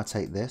back. I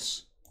take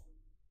this.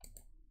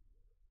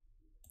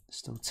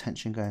 Still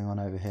tension going on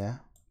over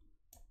here.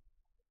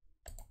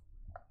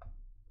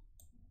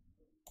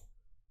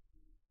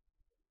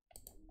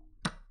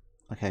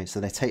 Okay, so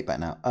they take back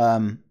now.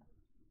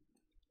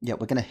 Yeah,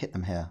 we're gonna hit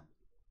them here.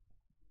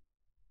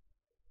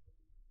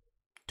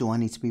 Do I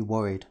need to be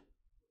worried?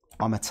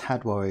 I'm a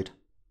tad worried.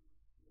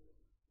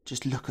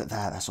 Just look at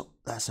that.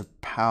 That's a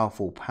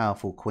powerful,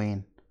 powerful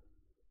queen.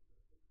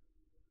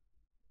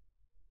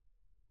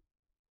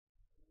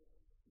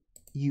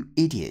 You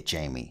idiot,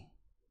 Jamie.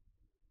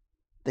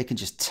 They can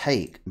just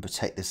take and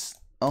protect this.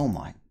 Oh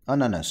my. Oh,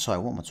 no. Sorry,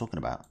 what am I talking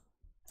about?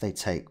 They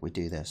take, we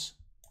do this.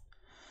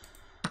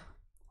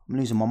 I'm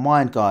losing my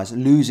mind, guys.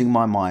 Losing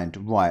my mind.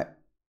 Right.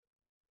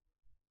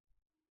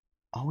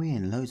 Are we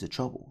in loads of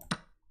trouble?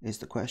 Is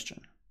the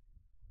question.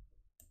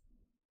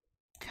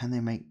 Can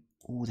they make...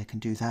 Oh, they can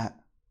do that.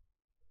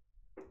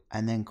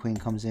 And then queen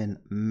comes in.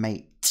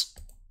 Mate.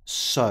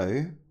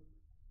 So,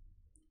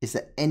 is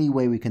there any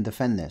way we can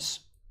defend this?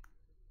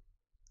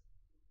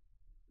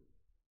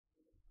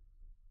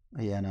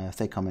 Yeah, no, if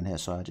they come in here,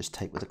 so I just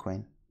take with the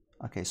queen.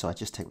 Okay, so I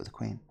just take with the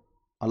queen.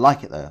 I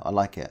like it, though. I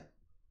like it.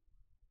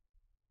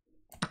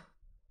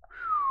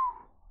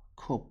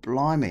 Cool,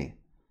 blimey.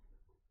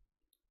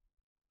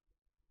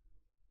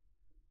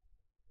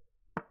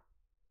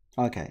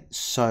 Okay,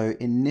 so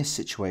in this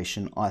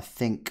situation, I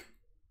think...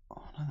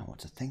 Oh, I don't know what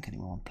to think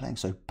anymore. I'm playing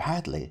so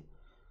badly.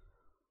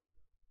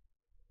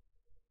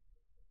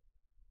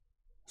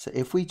 So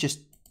if we just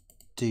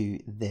do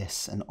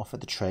this and offer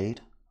the trade,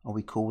 are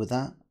we cool with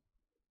that?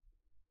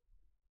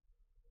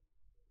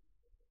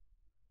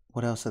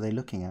 What else are they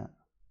looking at?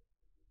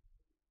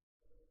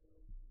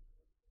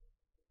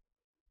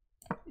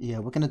 Yeah,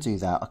 we're going to do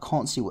that. I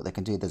can't see what they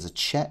can do. There's a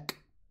check.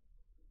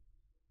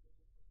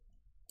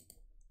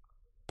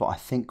 But I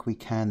think we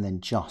can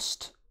then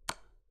just...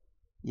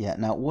 Yeah,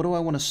 now what do I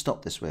want to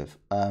stop this with?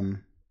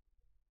 I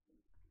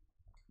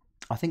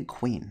think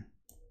queen.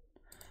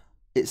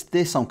 It's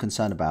this I'm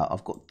concerned about.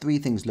 I've got 3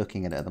 things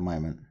looking at it at the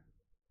moment.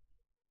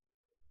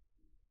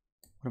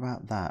 What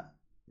about that?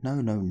 No.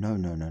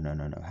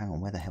 Hang on,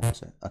 where the hell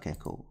is it? Okay,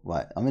 cool.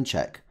 Right, I'm in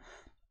check.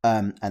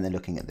 And they're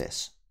looking at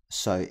this.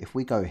 So if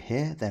we go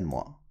here, then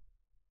what?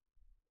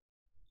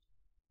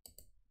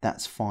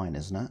 That's fine,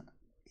 isn't it?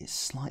 It's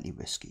slightly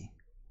risky.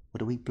 Or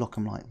do we block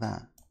them like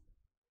that?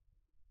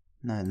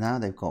 No, now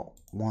they've got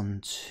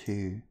 1,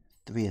 2,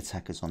 3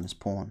 attackers on this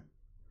pawn.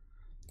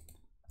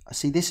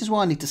 See, this is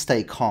why I need to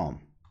stay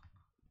calm.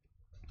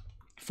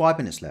 5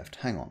 minutes left.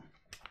 Hang on.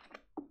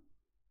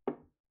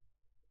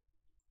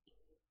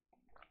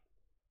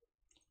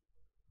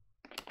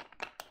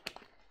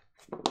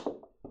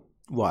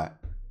 Right.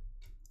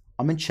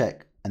 I'm in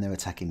check and they're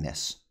attacking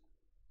this.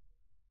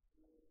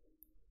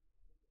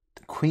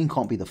 The queen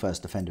can't be the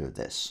first defender of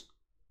this.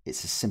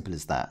 It's as simple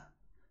as that.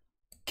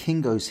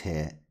 King goes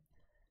here.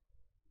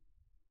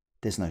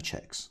 There's no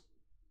checks.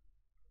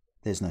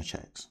 There's no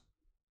checks.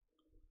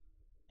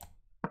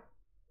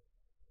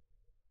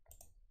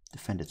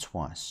 Defend it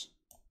twice.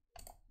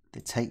 They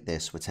take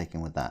this, we're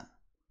taking with that.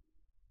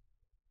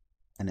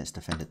 and it's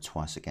defended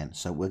twice again.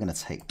 So we're going to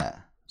take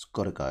that. It's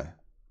got to go.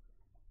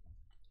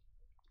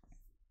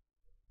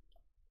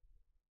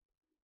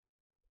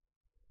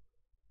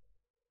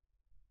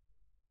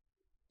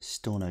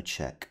 Still no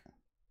check.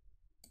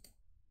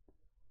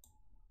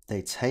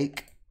 They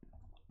take.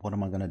 What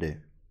am I going to do?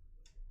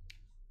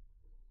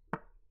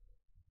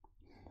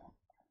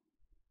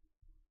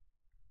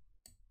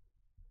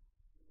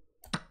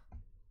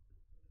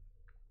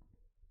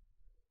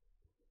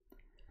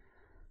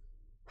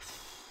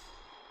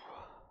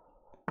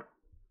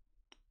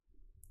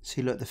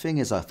 See, look, the thing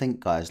is, I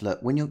think, guys, look,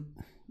 when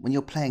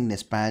you're playing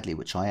this badly,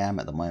 which I am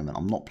at the moment,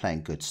 I'm not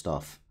playing good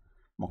stuff.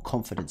 My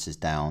confidence is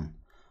down.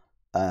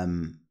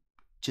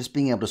 Just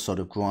being able to sort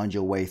of grind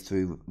your way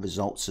through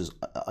results is,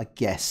 I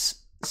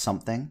guess,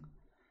 something.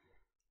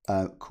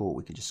 Cool,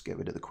 we can just get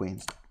rid of the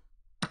queens.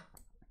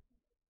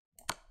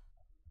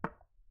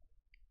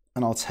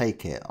 And I'll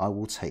take it. I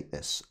will take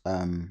this.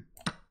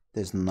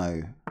 There's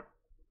no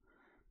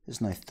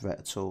threat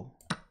at all.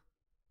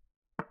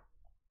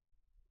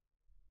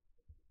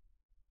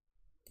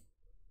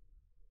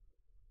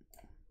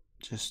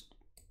 Just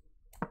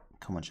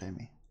come on,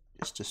 Jamie.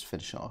 Just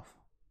finish it off.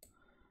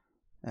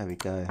 There we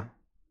go.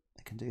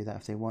 They can do that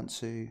if they want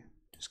to.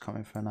 Just come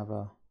in for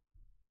another.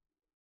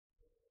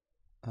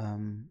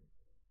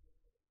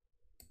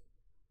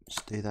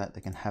 Just do that.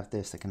 They can have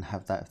this. They can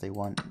have that if they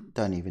want.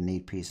 Don't even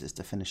need pieces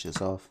to finish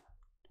this off.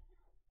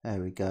 There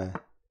we go.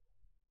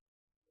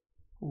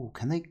 Oh,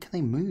 can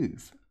they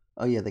move?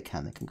 Oh yeah, they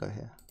can. They can go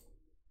here.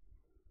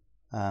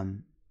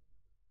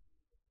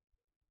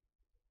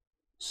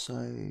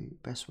 So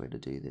best way to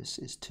do this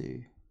is to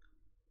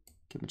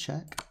give them a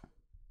check.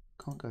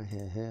 Can't go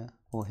here, here,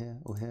 or here,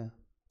 or here,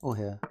 or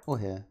here, or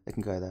here. They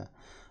can go there.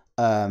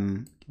 Give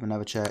them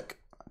another check,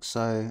 like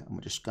so, and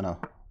we're just gonna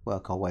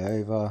work our way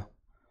over.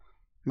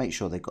 Make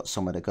sure they've got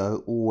somewhere to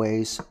go.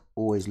 Always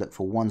look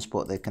for one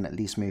spot they can at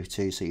least move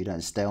to, so you don't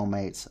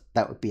stalemate.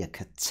 That would be a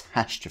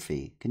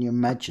catastrophe. Can you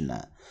imagine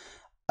that?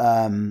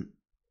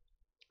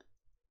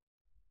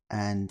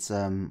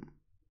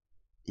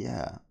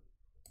 Yeah.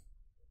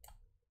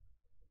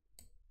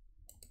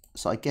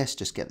 So I guess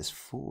just get this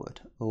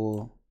forward,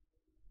 or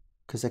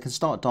because they can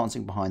start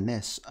dancing behind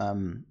this.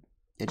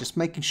 Yeah, just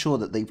making sure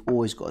that they've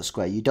always got a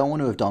square. You don't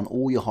want to have done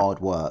all your hard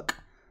work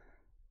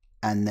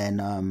and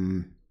then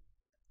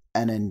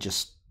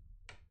just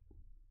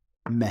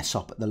mess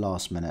up at the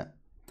last minute.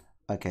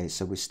 Okay,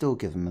 so we're still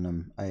giving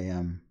them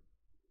a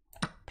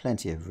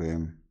plenty of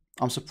room.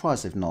 I'm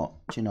surprised they've not.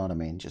 Do you know what I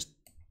mean?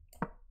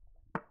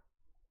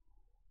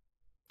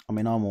 I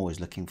mean, I'm always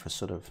looking for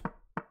sort of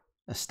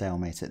a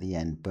stalemate at the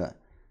end, but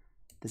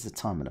there's a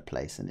time and a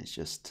place, and it's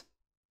just,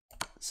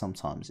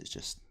 sometimes it's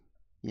just,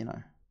 you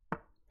know.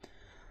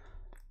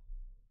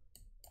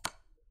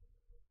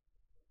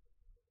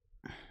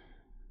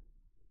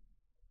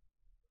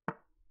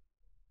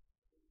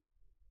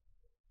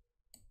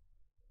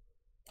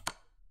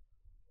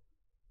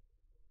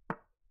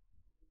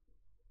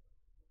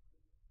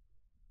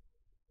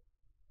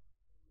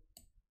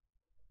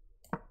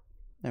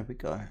 There we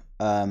go.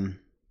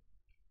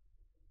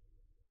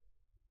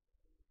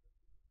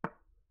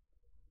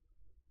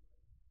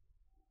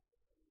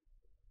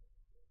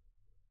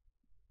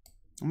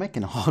 I'm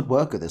making hard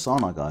work of this,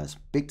 aren't I, guys?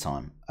 Big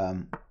time.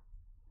 There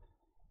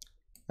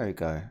we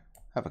go.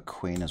 Have a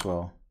queen as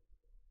well.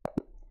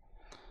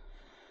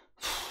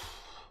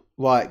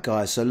 Right,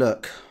 guys. So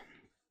look,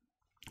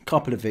 a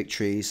couple of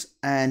victories,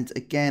 and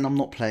again, I'm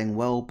not playing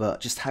well, but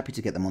just happy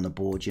to get them on the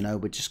board. You know,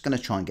 we're just going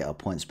to try and get our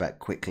points back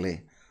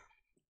quickly.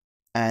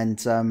 And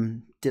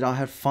did I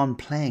have fun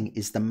playing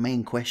is the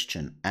main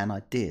question, and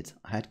I did.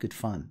 I had good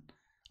fun.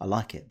 I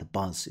like it. The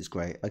buzz is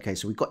great. Okay,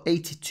 so we got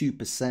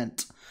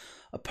 82%.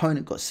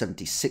 Opponent got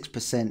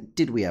 76%.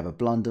 Did we have a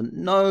blunder?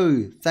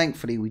 No,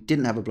 thankfully we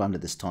didn't have a blunder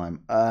this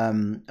time.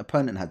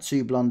 Opponent had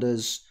 2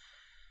 blunders.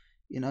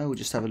 You know, we'll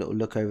just have a little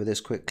look over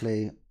this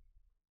quickly.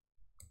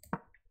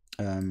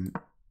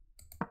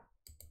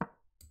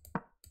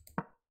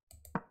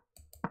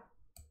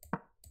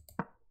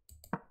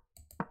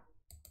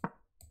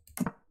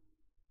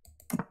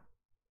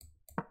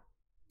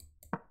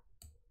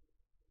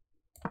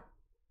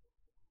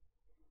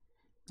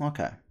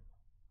 Okay.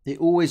 It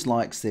always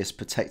likes this,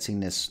 protecting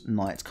this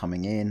knight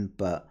coming in,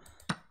 but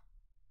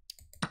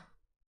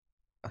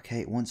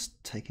okay, it wants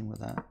taking with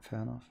that.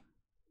 Fair enough.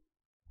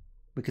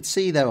 We could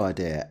see their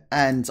idea,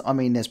 and I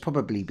mean, there's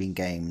probably been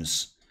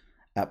games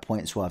at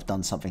points where I've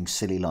done something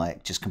silly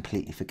like just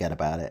completely forget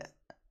about it.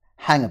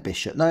 Hang a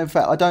bishop. No, in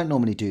fact, I don't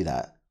normally do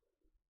that.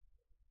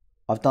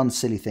 I've done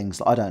silly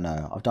things. I don't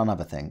know. I've done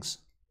other things,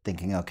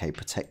 thinking, okay,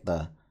 protect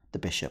the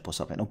bishop or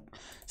something. Or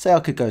say I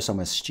could go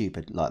somewhere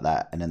stupid like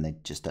that, and then they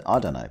just, I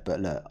don't know. But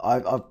look,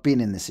 I've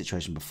been in this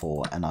situation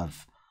before, and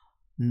I've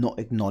not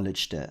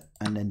acknowledged it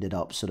and ended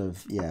up sort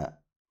of, yeah.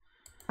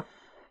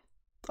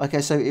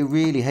 Okay, so it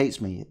really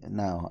hates me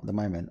now at the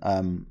moment.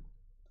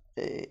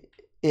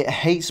 It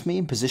hates me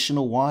in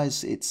positional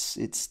wise. It's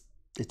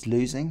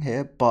losing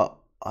here, but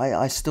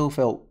I still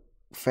felt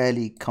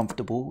fairly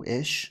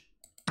comfortable-ish.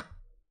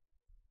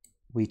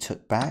 we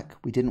took back.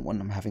 We didn't want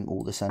them having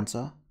all the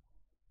center.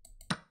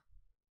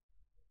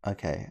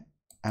 Okay,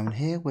 and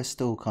here we're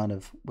still kind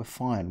of, we're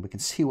fine. We can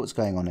see what's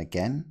going on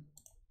again.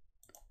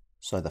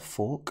 So the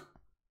fork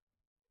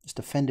is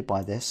defended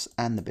by this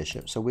and the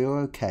bishop. So we were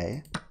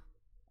okay.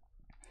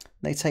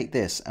 They take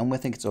this and we're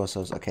thinking to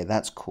ourselves, okay,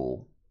 that's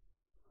cool.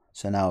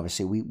 So now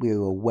obviously we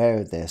were aware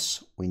of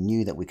this. We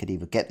knew that we could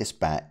either get this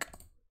back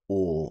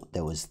or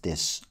there was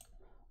this,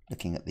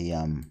 looking at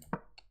the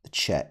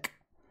check.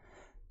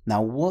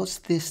 Now, was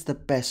this the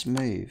best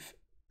move?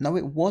 No,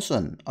 it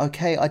wasn't.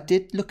 Okay, I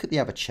did look at the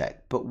other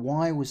check, but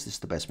why was this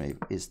the best move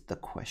is the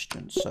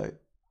question. So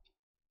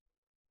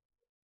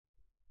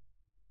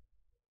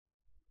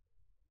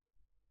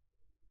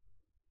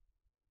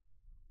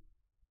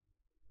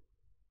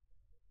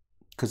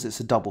because it's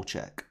a double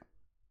check.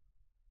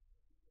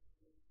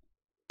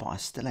 But I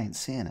still ain't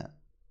seeing it.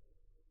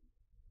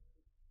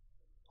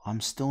 I'm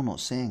still not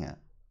seeing it.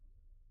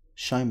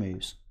 Show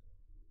moves.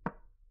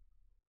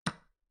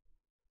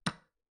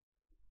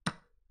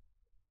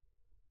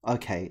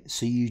 Okay,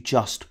 so you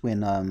just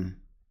win a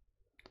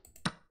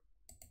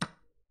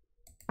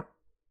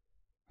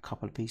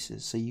couple of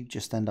pieces. So you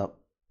just end up...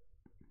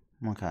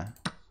 Okay.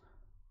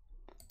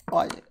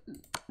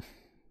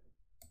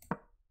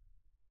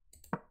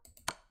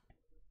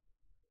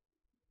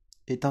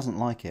 It doesn't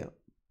like it.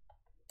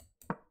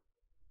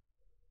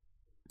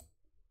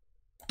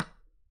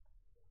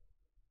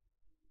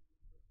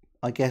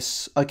 I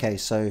guess, okay,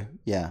 so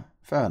yeah,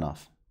 fair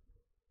enough.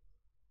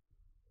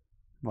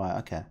 Right,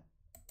 okay.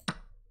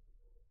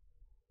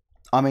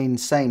 I mean,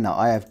 saying that,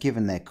 I have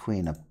given their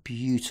queen a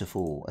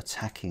beautiful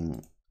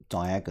attacking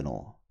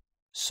diagonal.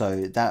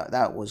 So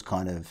that was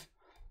kind of,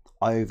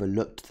 I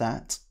overlooked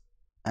that,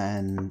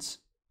 and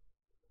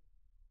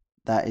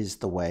that is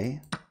the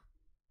way.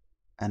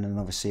 And then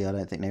obviously I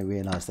don't think they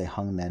realised they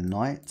hung their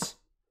knight.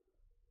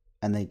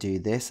 And they do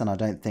this, and I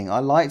don't think... I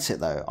liked it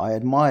though. I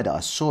admired it.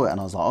 I saw it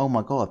and I was like, oh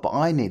my god. But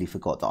I nearly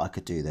forgot that I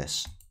could do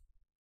this.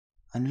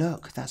 And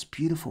look, that's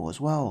beautiful as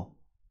well.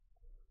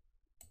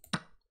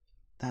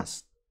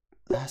 That's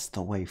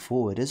the way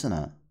forward, isn't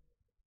it?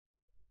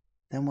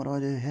 Then what do I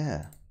do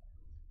here?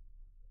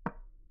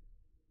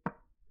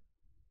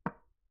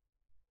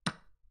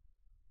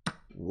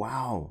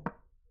 Wow.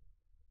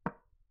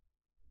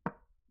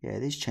 Yeah,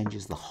 this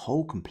changes the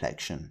whole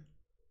complexion.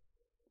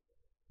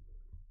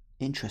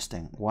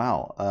 Interesting.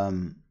 Wow.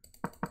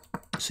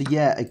 So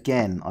yeah,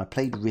 again, I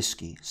played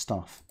risky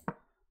stuff.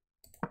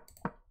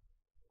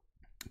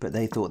 But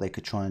they thought they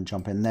could try and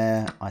jump in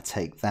there. I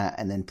take that,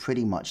 and then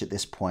pretty much at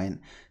this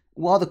point,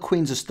 while the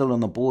queens are still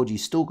on the board, you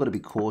still got to be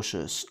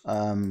cautious.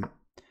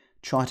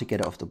 Try to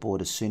get it off the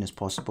board as soon as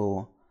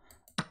possible.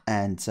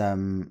 And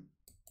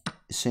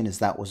as soon as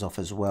that was off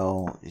as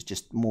well, it's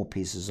just more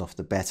pieces off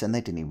the better. And they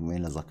didn't even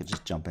realize I could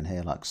just jump in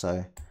here like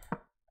so.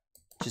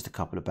 Just a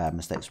couple of bad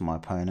mistakes from my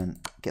opponent.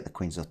 Get the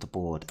queens off the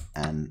board,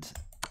 and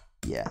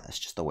yeah, that's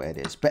just the way it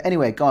is. But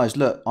anyway, guys,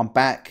 look, I'm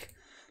back.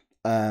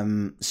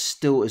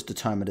 Still as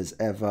determined as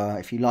ever.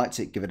 If you liked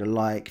it, give it a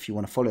like. If you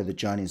want to follow the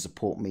journey and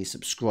support me,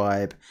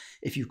 subscribe.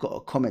 If you've got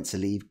a comment to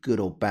leave, good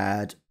or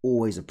bad,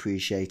 always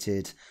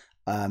appreciated.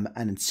 And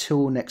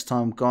until next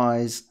time,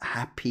 guys,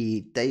 happy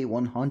day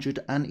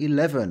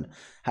 111.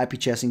 Happy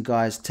chessing,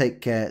 guys.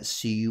 Take care.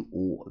 See you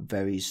all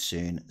very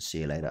soon. See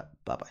you later.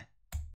 Bye-bye.